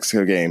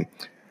U.S.-Mexico game.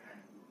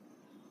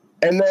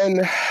 And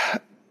then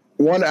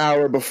 1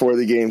 hour before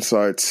the game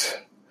starts,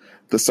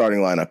 the starting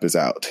lineup is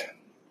out.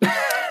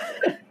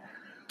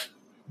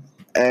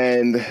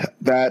 And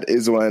that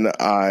is when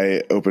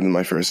I opened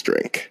my first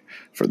drink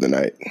for the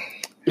night.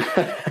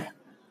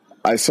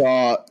 I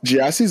saw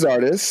Gyasi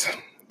Zardes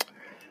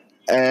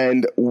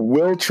and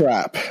Will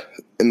Trapp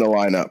in the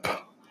lineup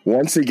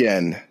once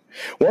again.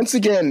 Once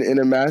again, in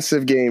a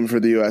massive game for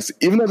the U.S.,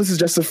 even though this is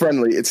just a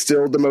friendly, it's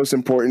still the most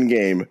important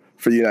game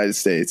for the United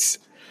States.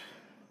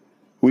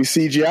 We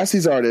see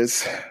Gyasi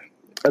Zardes,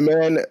 a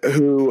man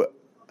who,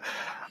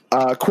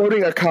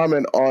 quoting a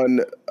comment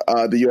on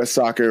the U.S.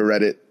 Soccer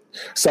Reddit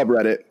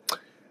subreddit,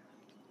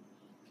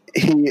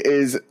 he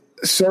is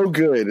so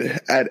good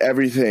at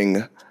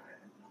everything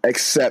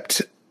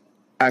except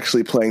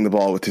actually playing the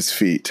ball with his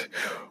feet,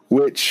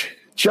 which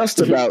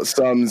just about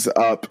sums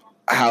up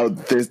how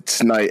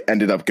this night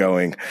ended up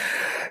going.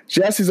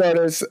 Gyasi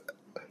Zardes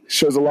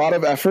shows a lot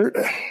of effort,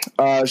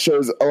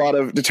 shows a lot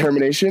of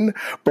determination,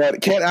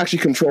 but can't actually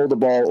control the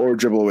ball or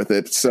dribble with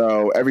it.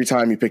 So every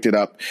time he picked it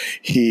up,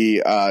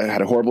 he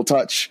had a horrible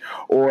touch,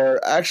 or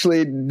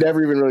actually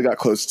never even really got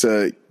close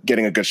to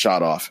getting a good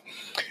shot off.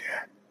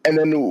 And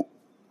then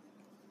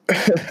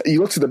you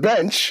look to the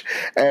bench,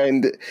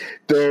 and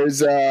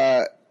there's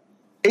a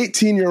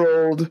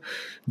 18-year-old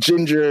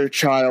ginger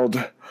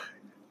child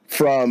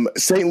from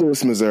St.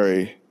 Louis,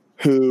 Missouri,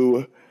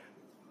 who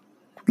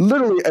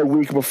literally a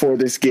week before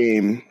this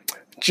game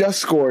just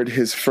scored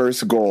his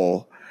first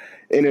goal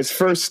in his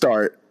first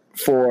start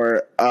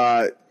for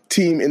a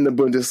team in the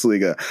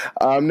Bundesliga.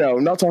 No,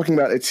 I'm not talking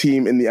about a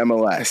team in the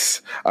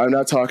MLS. I'm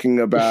not talking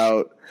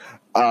about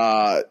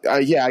I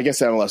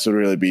guess MLS would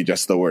really be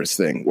just the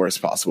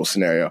worst possible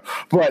scenario.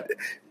 But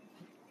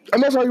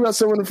I'm not talking about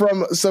someone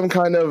from some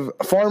kind of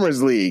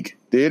farmers league,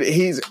 dude.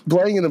 He's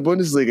playing in the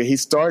Bundesliga. He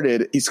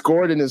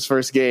scored in his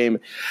first game,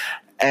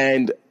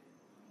 and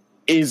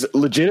is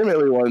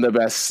legitimately one of the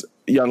best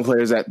young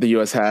players that the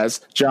U.S.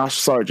 has, Josh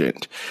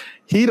Sargent.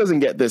 He doesn't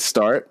get this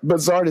start, but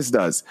Zardes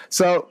does.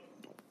 So,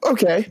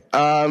 okay,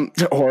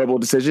 horrible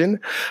decision.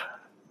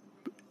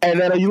 And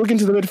then you look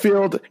into the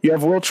midfield, you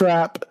have Will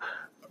Trapp,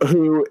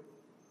 who,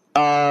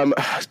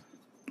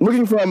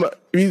 looking from,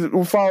 if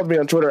you followed me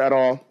on Twitter at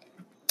all,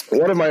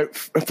 one of my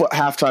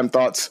halftime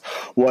thoughts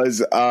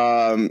was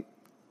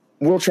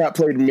Will Trapp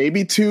played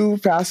maybe 2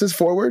 passes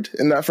forward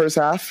in that first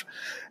half.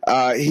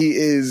 He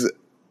is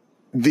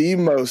the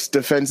most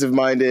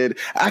defensive-minded.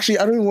 Actually,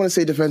 I don't even want to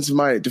say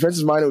defensive-minded.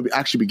 Defensive-minded would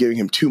actually be giving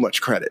him too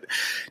much credit.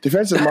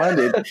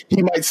 Defensive-minded,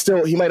 he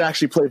might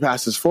actually play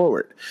passes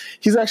forward.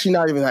 He's actually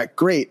not even that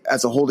great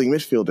as a holding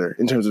midfielder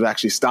in terms of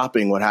actually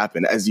stopping what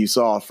happened, as you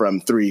saw from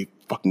 3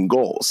 fucking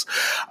goals.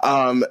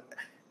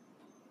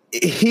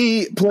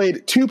 He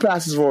played 2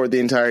 passes forward the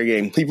entire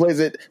game. He plays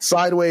it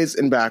sideways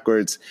and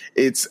backwards.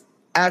 It's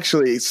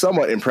actually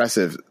somewhat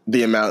impressive,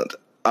 the amount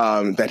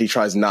that he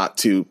tries not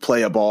to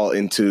play a ball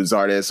into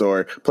Zardes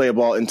or play a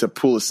ball into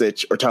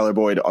Pulisic or Tyler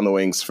Boyd on the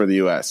wings for the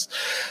U.S.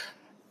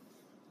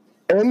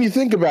 And when you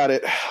think about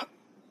it,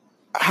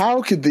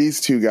 how could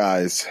these 2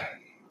 guys,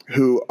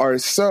 who are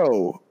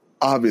so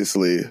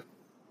obviously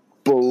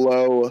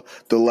below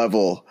the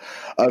level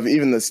of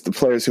even the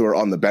players who are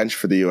on the bench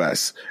for the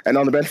U.S., and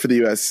on the bench for the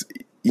U.S.,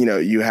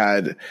 you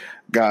had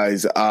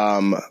guys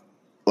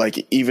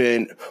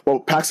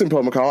Paxton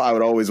Pomykal, I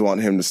would always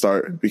want him to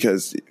start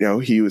because,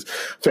 he was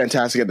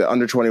fantastic at the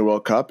Under-20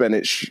 World Cup, and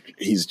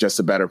he's just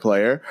a better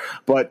player.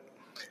 But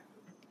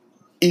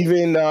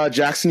even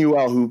Jackson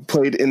Ewell, who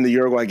played in the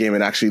Uruguay game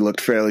and actually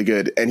looked fairly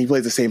good, and he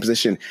plays the same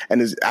position and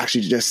is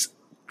actually just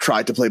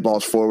tried to play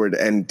balls forward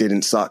and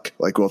didn't suck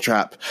like Will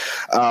Trapp.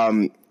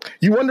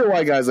 You wonder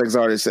why guys like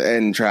Zardes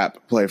and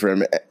Trapp play for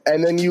him.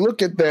 And then you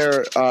look at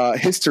their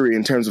history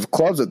in terms of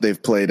clubs that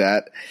they've played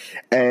at,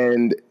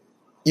 and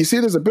you see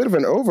there's a bit of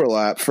an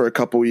overlap for a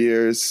couple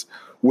years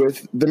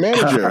with the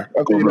manager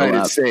of the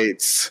United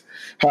States.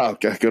 Oh,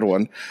 good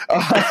one.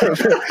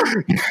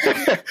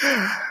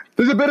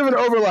 There's a bit of an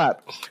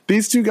overlap.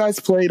 These 2 guys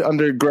played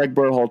under Greg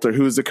Berhalter,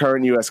 who is the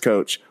current U.S.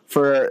 coach,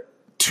 for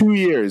 2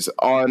 years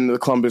on the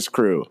Columbus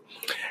Crew.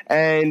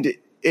 And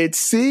it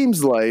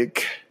seems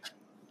like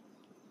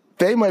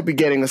they might be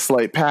getting a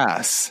slight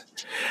pass.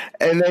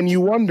 And then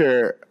you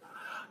wonder,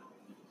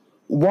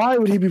 why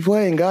would he be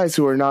playing guys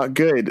who are not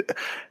good?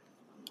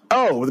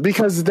 Oh,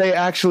 because they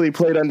actually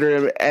played under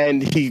him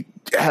and he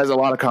has a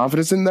lot of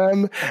confidence in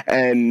them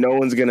and no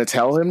one's going to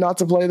tell him not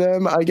to play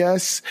them, I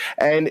guess.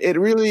 And it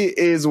really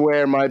is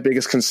where my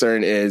biggest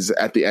concern is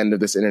at the end of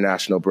this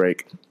international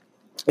break,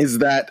 is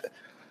that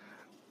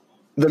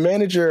the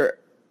manager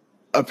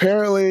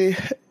apparently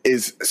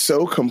is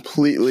so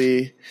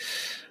completely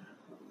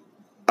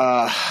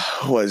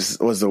was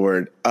the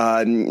word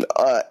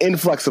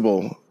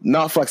inflexible,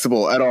 not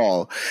flexible at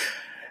all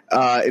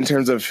in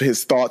terms of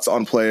his thoughts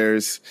on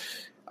players.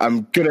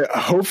 I'm gonna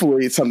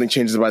hopefully something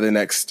changes by the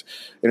next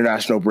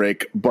international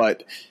break,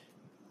 but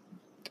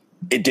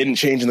it didn't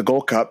change in the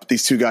Gold Cup.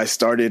 These 2 guys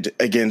started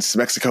against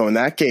Mexico in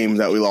that game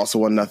that we lost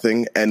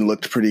 1-0 and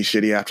looked pretty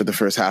shitty after the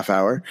first half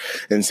hour.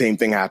 And same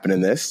thing happened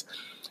in this.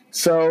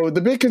 So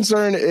the big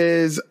concern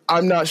is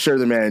I'm not sure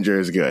the manager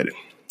is good.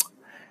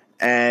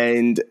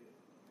 And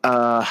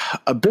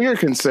a bigger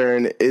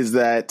concern is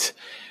that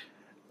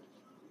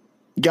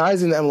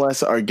guys in the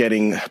MLS are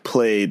getting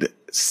played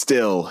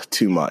still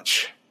too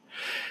much.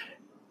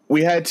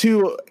 We had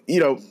 2,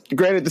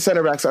 granted the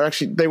center backs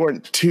they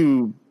weren't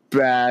too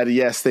bad.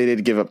 Yes, they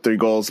did give up 3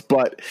 goals,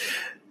 but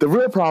The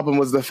real problem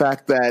was the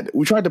fact that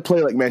we tried to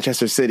play like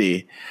Manchester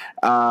City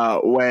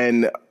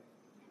when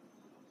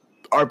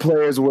our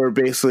players were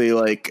basically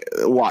like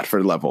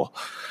Watford level.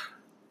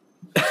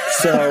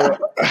 So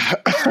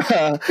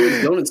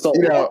don't insult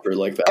Watford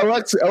like that.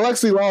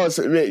 Alexi Lawless,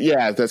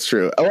 yeah, that's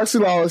true.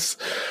 Alexi Lawless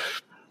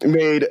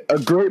made a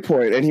great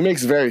point, and he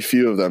makes very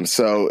few of them,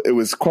 so it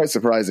was quite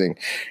surprising.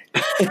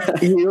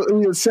 he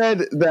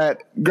said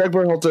that Greg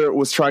Berhalter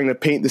was trying to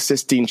paint the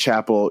Sistine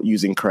Chapel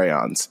using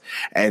crayons,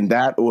 and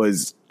that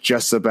was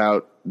just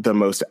about the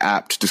most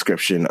apt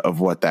description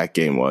of what that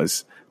game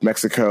was.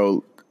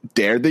 Mexico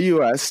dared the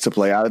U.S. to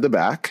play out of the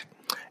back,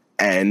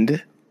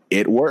 and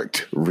it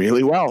worked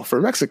really well for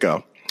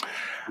Mexico.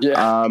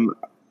 Yeah.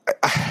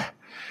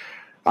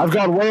 I've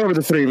gone way over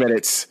the 3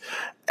 minutes,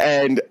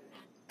 and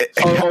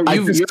you've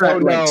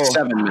had like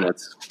 7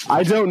 minutes.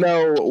 I don't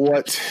know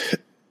what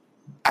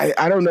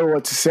I don't know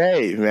what to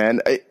say, man.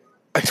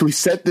 We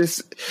said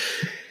this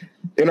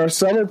in our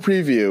summer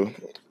preview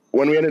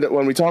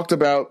when we talked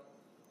about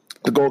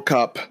the Gold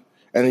Cup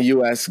and the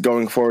U.S.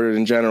 going forward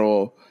in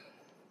general.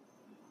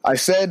 I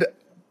said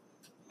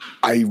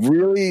I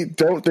really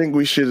don't think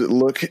we should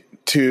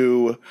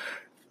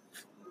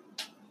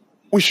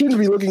we shouldn't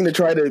be looking to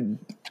try to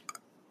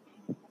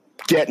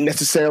get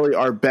necessarily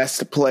our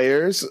best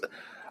players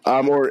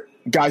or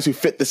guys who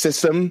fit the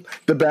system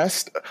the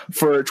best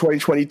for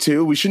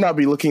 2022. We should not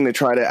be looking to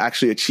try to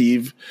actually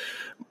achieve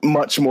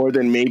much more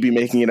than maybe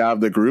making it out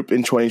of the group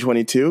in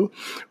 2022.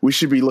 We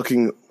should be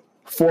looking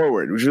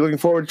forward. We should be looking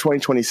forward to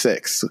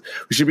 2026.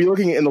 We should be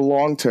looking in the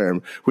long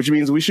term, which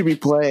means we should be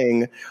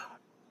playing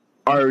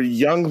our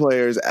young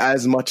players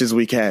as much as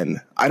we can.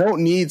 I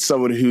don't need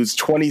someone who's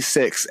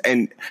 26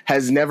 and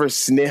has never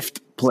sniffed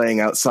playing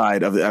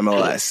outside of the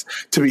MLS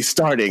to be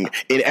starting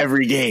in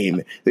every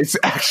game. It's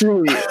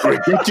actually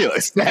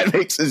ridiculous. That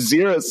makes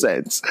zero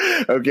sense.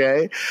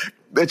 Okay?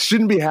 That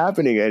shouldn't be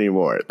happening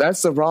anymore.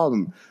 That's the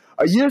problem.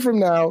 A year from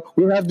now,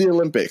 we'll have the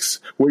Olympics,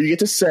 where you get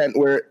to send,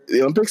 where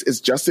the Olympics is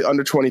just the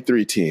under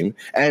 23 team,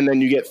 and then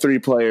you get 3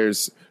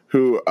 players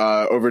who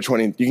over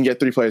 20. You can get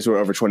 3 players who are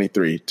over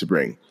 23 to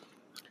bring.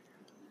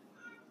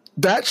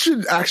 That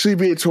should actually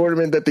be a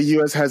tournament that the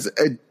U.S. has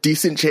a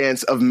decent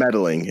chance of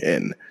medaling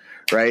in,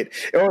 right?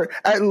 Or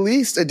at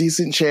least a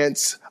decent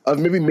chance of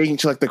maybe making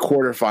to like the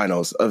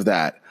quarterfinals of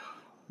that.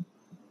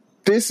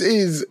 This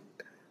is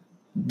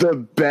the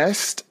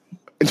best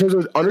in terms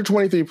of under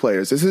 23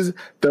 players. This is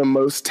the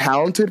most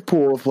talented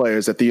pool of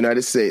players that the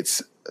United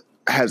States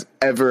has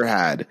ever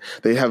had.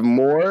 They have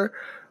more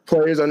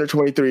players under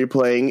 23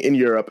 playing in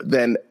Europe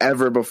than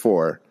ever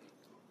before.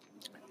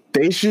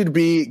 They should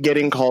be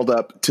getting called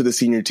up to the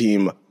senior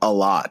team a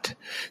lot.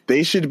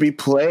 They should be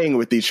playing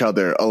with each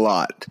other a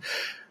lot.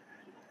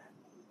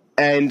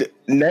 And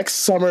next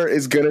summer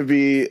is going to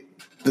be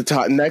the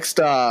time. Next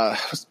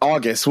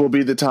August will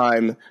be the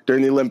time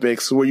during the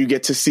Olympics where you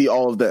get to see a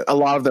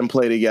lot of them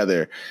play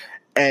together.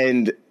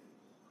 And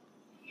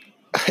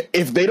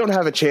if they don't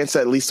have a chance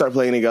to at least start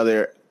playing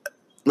together,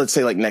 let's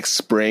say like next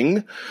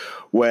spring,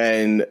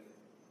 when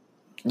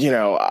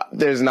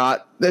there's no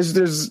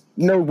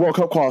World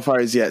Cup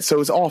qualifiers yet, so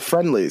it's all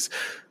friendlies.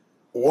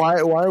 Why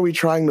are we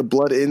trying to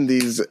blood in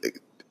these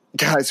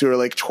guys who are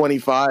like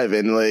 25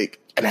 and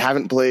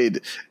haven't played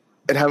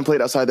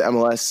outside the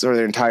MLS or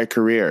their entire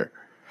career?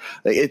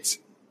 Like, it's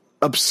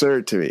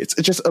absurd to me. It's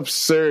just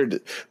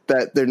absurd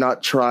that they're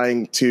not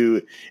trying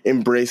to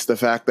embrace the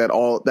fact that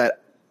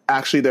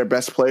actually their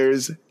best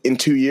players in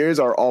 2 years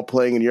are all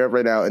playing in Europe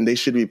right now, and they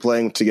should be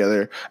playing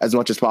together as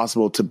much as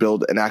possible to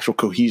build an actual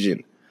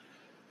cohesion.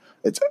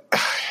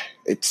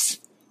 It's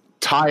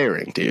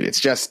tiring, dude. It's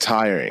just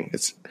tiring.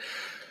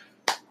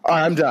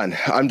 I'm done.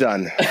 I'm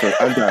done.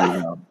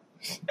 I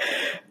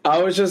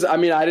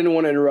didn't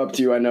want to interrupt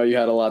you. I know you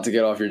had a lot to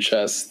get off your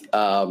chest.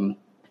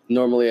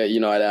 Normally,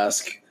 I'd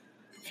ask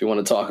if you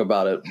want to talk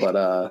about it,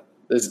 but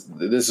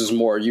this is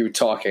more you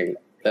talking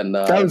than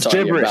that was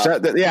gibberish. A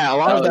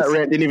lot of that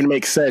rant didn't even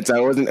make sense.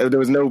 There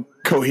was no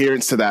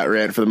coherence to that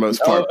rant for the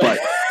most part.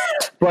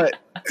 But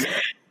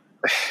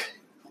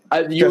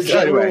your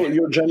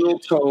general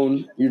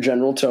tone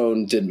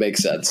did make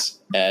sense,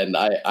 and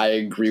I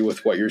agree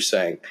with what you're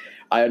saying.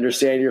 I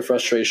understand your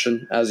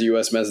frustration as a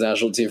U.S. men's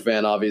national team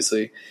fan.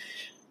 Obviously,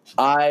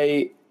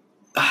 I'm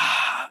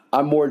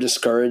more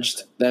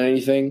discouraged than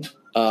anything.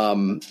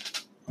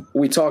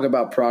 We talk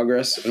about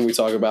progress, and we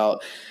talk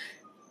about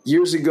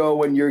years ago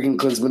when Jurgen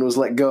Klinsmann was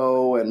let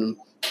go, and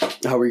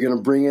how we're going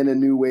to bring in a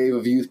new wave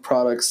of youth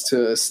products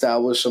to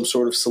establish some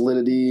sort of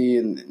solidity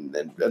and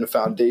a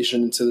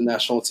foundation into the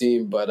national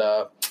team. But,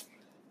 I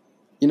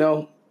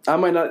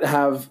might not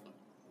have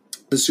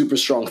the super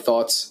strong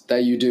thoughts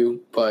that you do,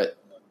 but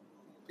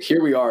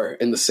here we are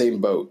in the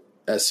same boat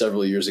as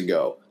several years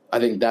ago. I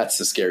think that's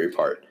the scary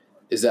part,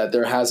 is that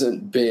there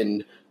hasn't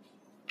been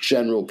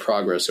general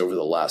progress over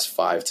the last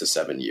 5 to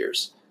 7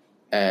 years.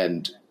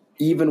 And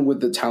even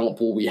with the talent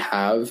pool we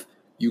have,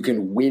 you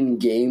can win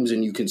games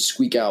and you can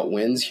squeak out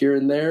wins here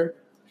and there.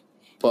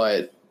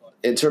 But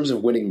in terms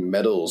of winning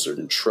medals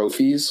or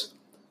trophies,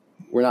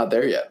 we're not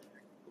there yet.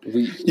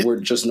 We're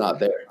just not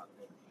there.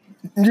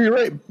 You're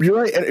right.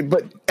 You're right.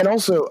 And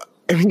also,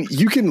 I mean,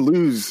 you can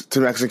lose to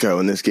Mexico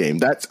in this game.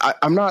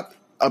 I'm not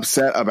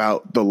upset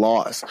about the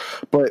loss,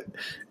 but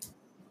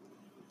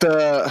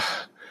the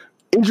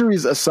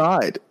injuries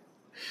aside,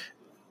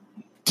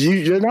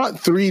 you're not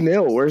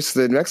 3-0 worse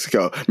than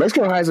Mexico.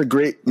 Mexico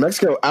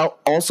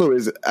also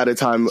is at a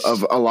time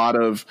of a lot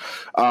of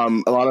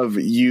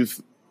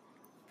youth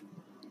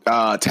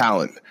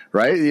talent,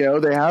 right? You know,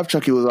 they have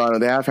Chucky Lozano,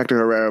 they have Hector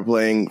Herrera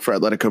playing for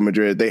Atletico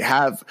Madrid, they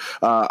have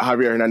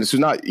Javier Hernandez, who's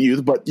not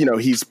youth, but you know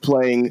he's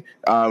playing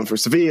for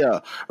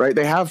Sevilla, right?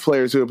 They have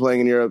players who are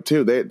playing in Europe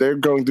too. They're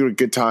going through a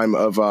good time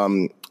of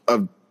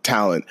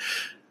talent,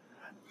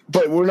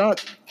 but we're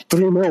not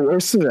 3-0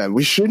 worse than them.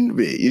 We shouldn't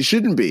be. You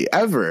shouldn't be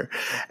ever.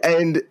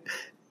 And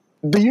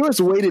the U.S.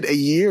 waited a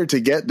year to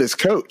get this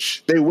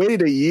coach. They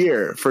waited a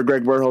year for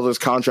Greg Berhalter's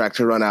contract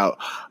to run out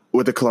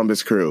with the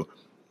Columbus Crew.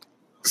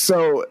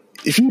 So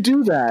if you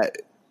do that,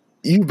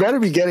 you better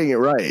be getting it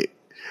right.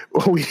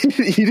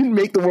 He didn't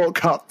make the World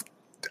Cup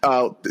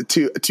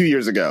 2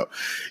 years ago.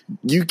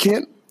 You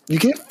can't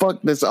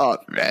fuck this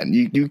up, man.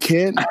 You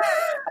can't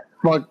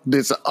fuck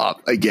this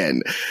up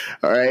again.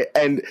 All right.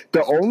 And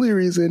the only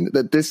reason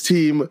that this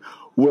team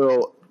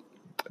will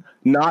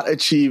not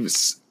achieve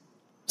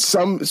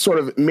some sort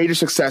of major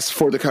success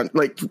for the country,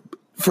 like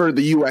for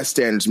the U.S.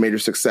 standards, major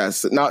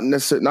success,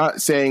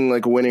 not saying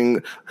like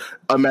winning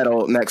a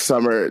medal next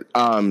summer.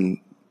 I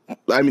mean,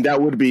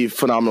 that would be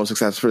phenomenal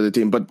success for the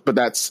team, but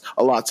that's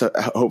a lot to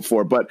hope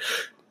for. But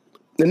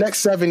the next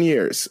 7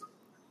 years,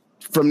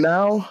 from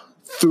now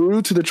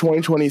through to the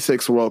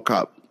 2026 World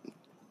Cup,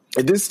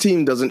 if this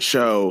team doesn't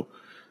show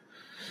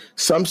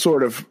some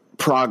sort of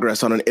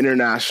progress on an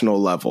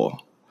international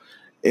level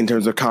in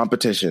terms of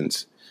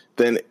competitions,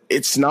 then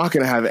it's not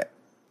going to have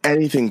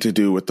anything to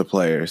do with the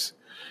players.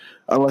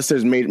 Unless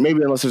there's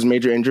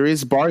major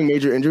injuries. Barring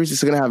major injuries,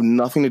 it's going to have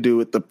nothing to do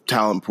with the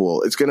talent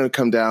pool. It's going to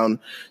come down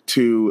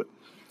to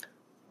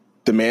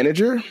the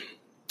manager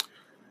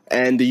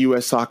and the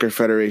U.S. Soccer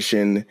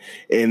Federation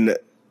in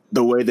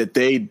the way that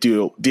they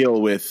deal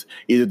with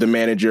either the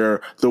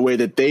manager, the way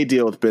that they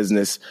deal with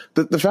business.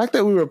 The fact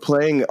that we were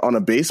playing on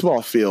a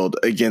baseball field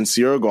against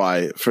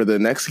Uruguay for the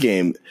next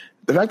game,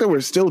 the fact that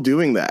we're still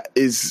doing that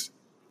is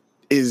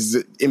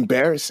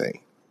embarrassing.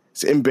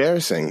 It's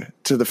embarrassing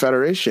to the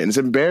Federation. It's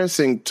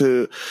embarrassing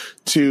to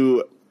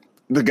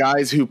the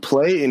guys who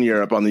play in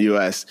Europe on the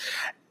U.S.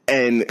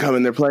 and come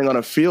in. They're playing on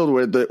a field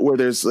where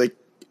there's like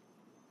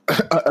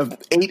an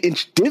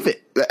 8-inch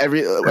divot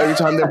every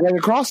time they're playing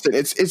across it.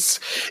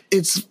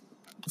 It's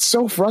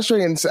so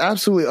frustrating. It's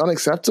absolutely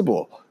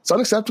unacceptable. It's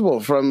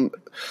unacceptable.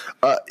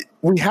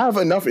 We have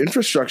enough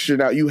infrastructure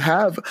now. You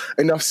have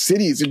enough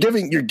cities.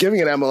 You're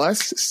giving an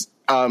MLS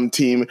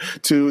team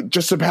to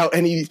just about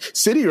any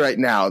city right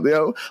now. You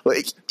know,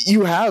 like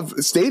you have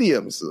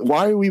stadiums.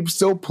 Why are we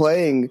still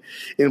playing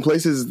in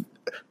places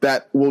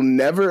that will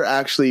never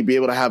actually be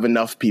able to have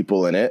enough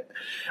people in it,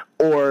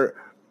 or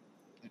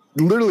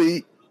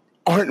literally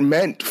aren't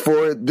meant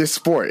for this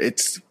sport?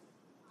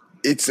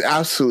 It's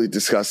absolutely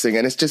disgusting,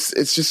 and it's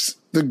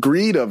just the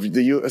greed of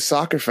the U.S.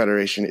 Soccer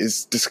Federation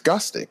is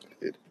disgusting.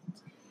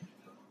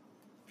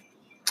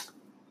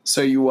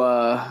 So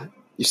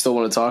you still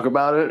want to talk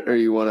about it, or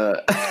you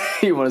want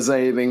to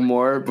say anything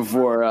more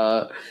before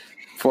I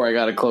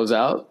got to close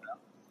out?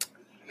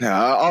 No,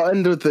 I'll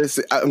end with this.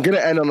 I'm going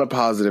to end on a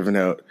positive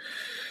note.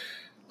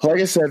 Like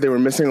I said, they were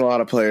missing a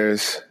lot of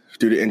players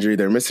due to injury.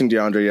 They're missing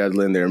DeAndre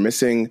Yedlin. They're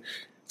missing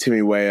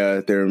Timmy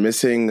Weah. They're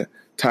missing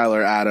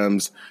Tyler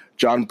Adams.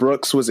 John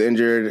Brooks was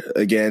injured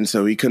again,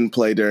 so he couldn't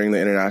play during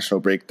the international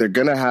break. They're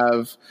going to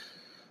have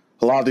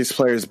a lot of these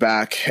players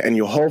back, and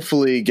you'll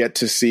hopefully get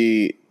to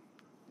see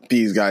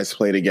these guys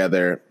play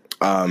together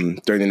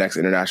during the next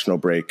international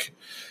break.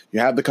 You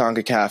have the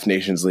CONCACAF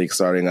Nations League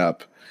starting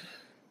up,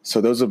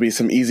 so those will be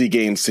some easy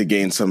games to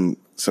gain some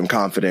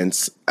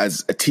confidence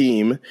as a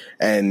team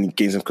and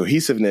gain some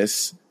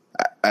cohesiveness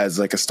as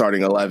like a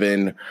starting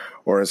 11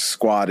 or a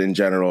squad in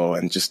general,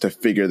 and just to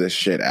figure this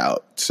shit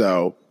out.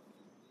 So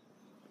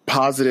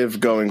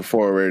positive going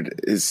forward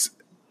is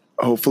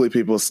hopefully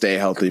people stay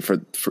healthy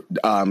for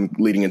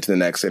leading into the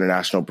next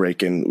international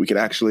break, and we can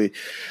actually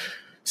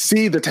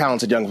see the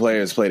talented young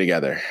players play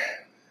together.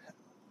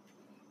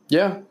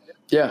 Yeah,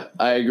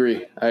 I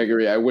agree.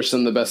 I wish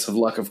them the best of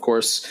luck, of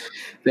course.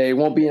 They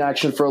won't be in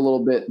action for a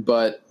little bit,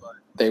 but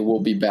they will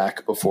be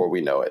back before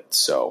we know it.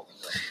 So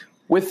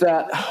with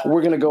that,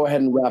 we're going to go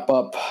ahead and wrap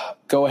up.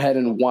 Go ahead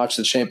and watch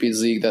the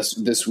Champions League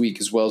this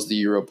week, as well as the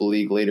Europa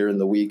League later in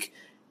the week.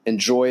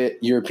 Enjoy it.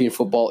 European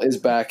football is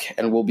back,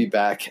 and we'll be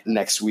back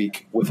next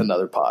week with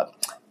another pod.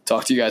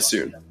 Talk to you guys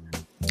soon.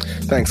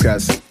 Thanks,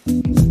 guys.